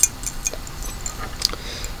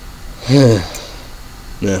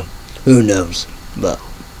 no, who knows? But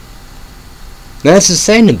that's the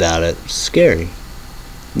thing about it. Scary.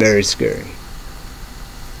 Very scary.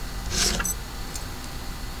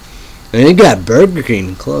 And it got Burger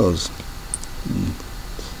King closed.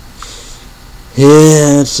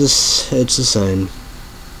 Yeah, it's the same.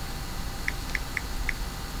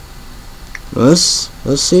 Let's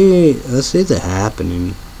see the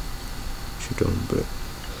happening.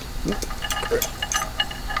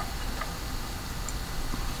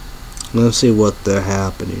 Let's see what they're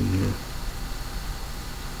happening here.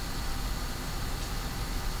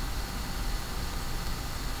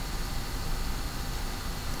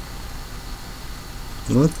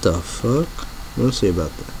 What the fuck? Let's see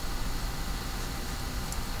about that.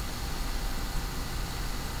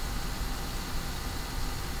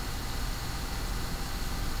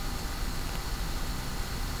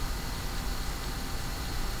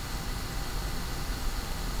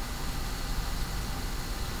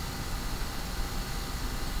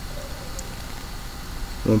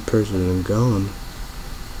 One person is gone.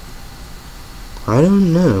 I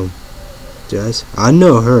don't know. Guys, I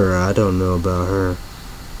know her. I don't know about her.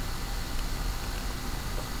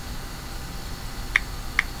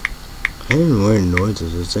 I didn't wear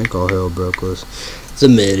noises. I think all hell broke loose.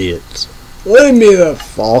 Some idiots. Leave me the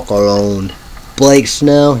fuck alone. Blake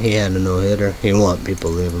Snell, he had a no-hitter. He want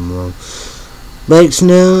people to leave him alone. Blake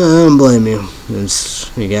Snell, I don't blame you.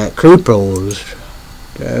 He got creepers.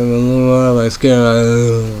 Who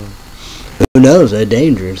knows? They're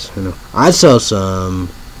dangerous. You know. I saw some.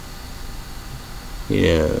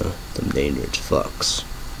 Yeah, some dangerous fucks.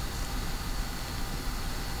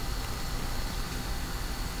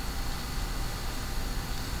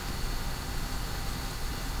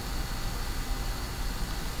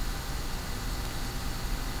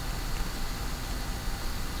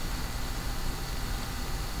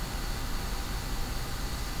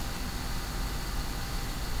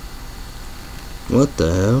 What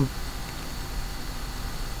the hell?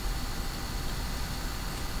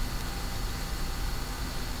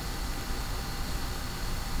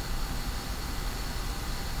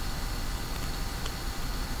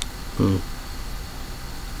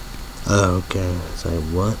 Oh, okay. It's like,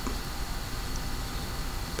 what?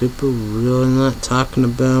 People really not talking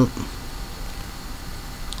about?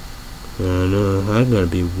 I know, I'm gonna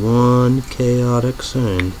be one chaotic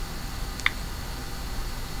scene.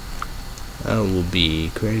 That will be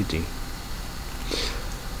crazy.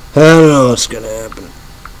 I don't know what's gonna happen.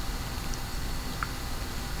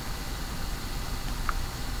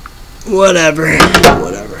 Whatever.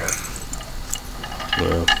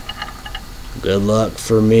 Well, good luck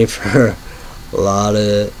for me for a lot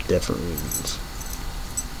of different reasons.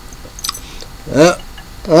 That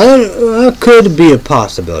could be a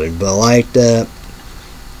possibility, but like that,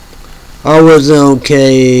 I was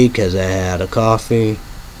okay because I had a coffee.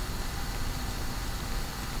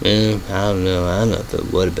 I don't know. I don't know if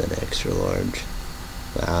it would have been extra large.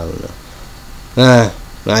 I don't know.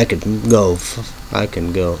 I could go. I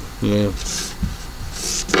can go. Yeah.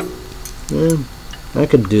 I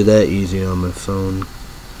could do that easy on my phone.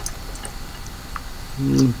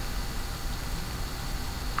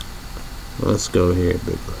 Let's go here,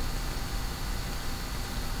 big boy.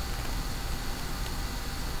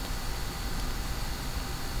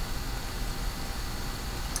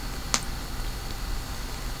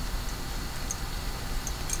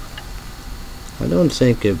 I don't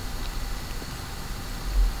think it.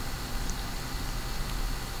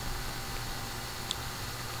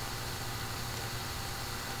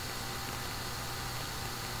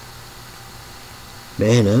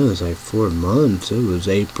 Man, that was like 4 months. It was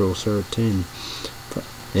April 13.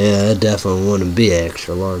 Yeah, that definitely wouldn't be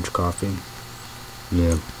extra large coffee.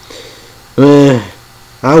 Yeah.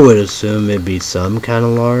 I would assume it'd be some kind of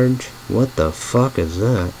large. What the fuck is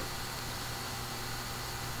that?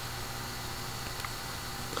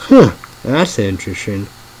 Huh, that's interesting.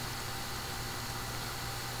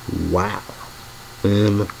 Wow.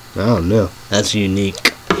 I don't know. That's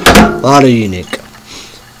unique. A lot of unique.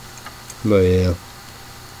 But yeah.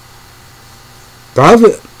 I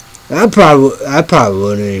probably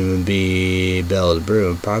wouldn't even be Bella's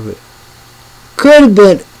Brew. Probably could have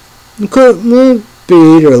been. Could be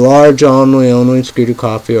either large only scooter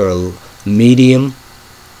coffee or a medium.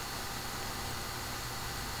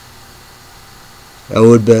 I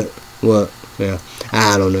would bet. What? Yeah.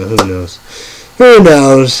 I don't know. Who knows? Who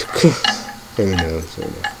knows? Who knows?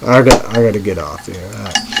 I gotta get off here.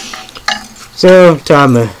 Alright. So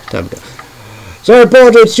time to go. So I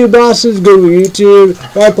apologize to bosses, Google YouTube.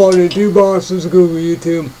 I apologize to bosses, Google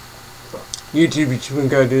YouTube. YouTube, you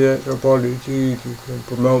can't do that. So I apologize to YouTube. Can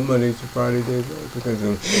promote Mondays to Friday days because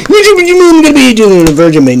of YouTube. What you mean gonna be doing a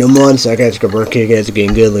virgin mate no more? So I got to work here, guys.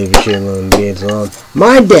 Getting good, leave a shit alone, games alone.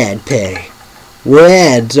 My dad pay.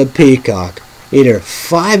 Red's a peacock. Either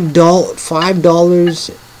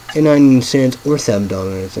 $5.90 or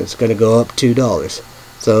 $7. It's gonna go up $2.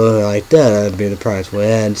 So like that'd be the price. Well,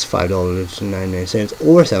 ads $5.99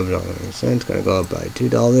 or $7.99. Gonna go up by $2.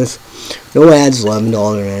 No ads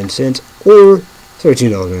 $11.09 or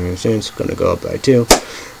 $13.99. Gonna go up by $2.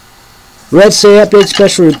 Red Say Update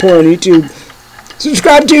special report on YouTube.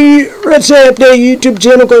 Subscribe to Red Say Update YouTube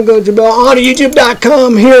channel. Go to on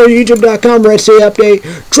YouTube.com. Here on YouTube.com. Red Say Update.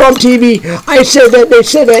 Trump TV. I said that they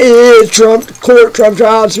said that it is Trump court, Trump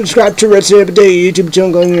trial. Subscribe to Red Say Update YouTube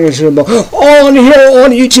channel. Go on here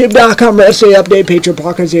on YouTube.com. Red Say Update. Patreon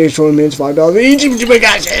podcast. Here 20 minutes. $5. YouTube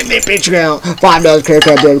guys. Patreon. $5. Credit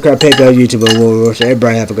card, debit card, PayPal, YouTube.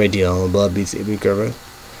 Everybody have a great deal. Love. Be safe. Be careful.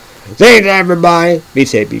 Thanks everybody. Be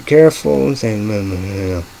safe. Be careful.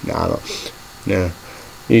 No.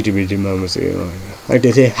 YouTube moments like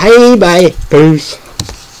they say, hey, bye, peace.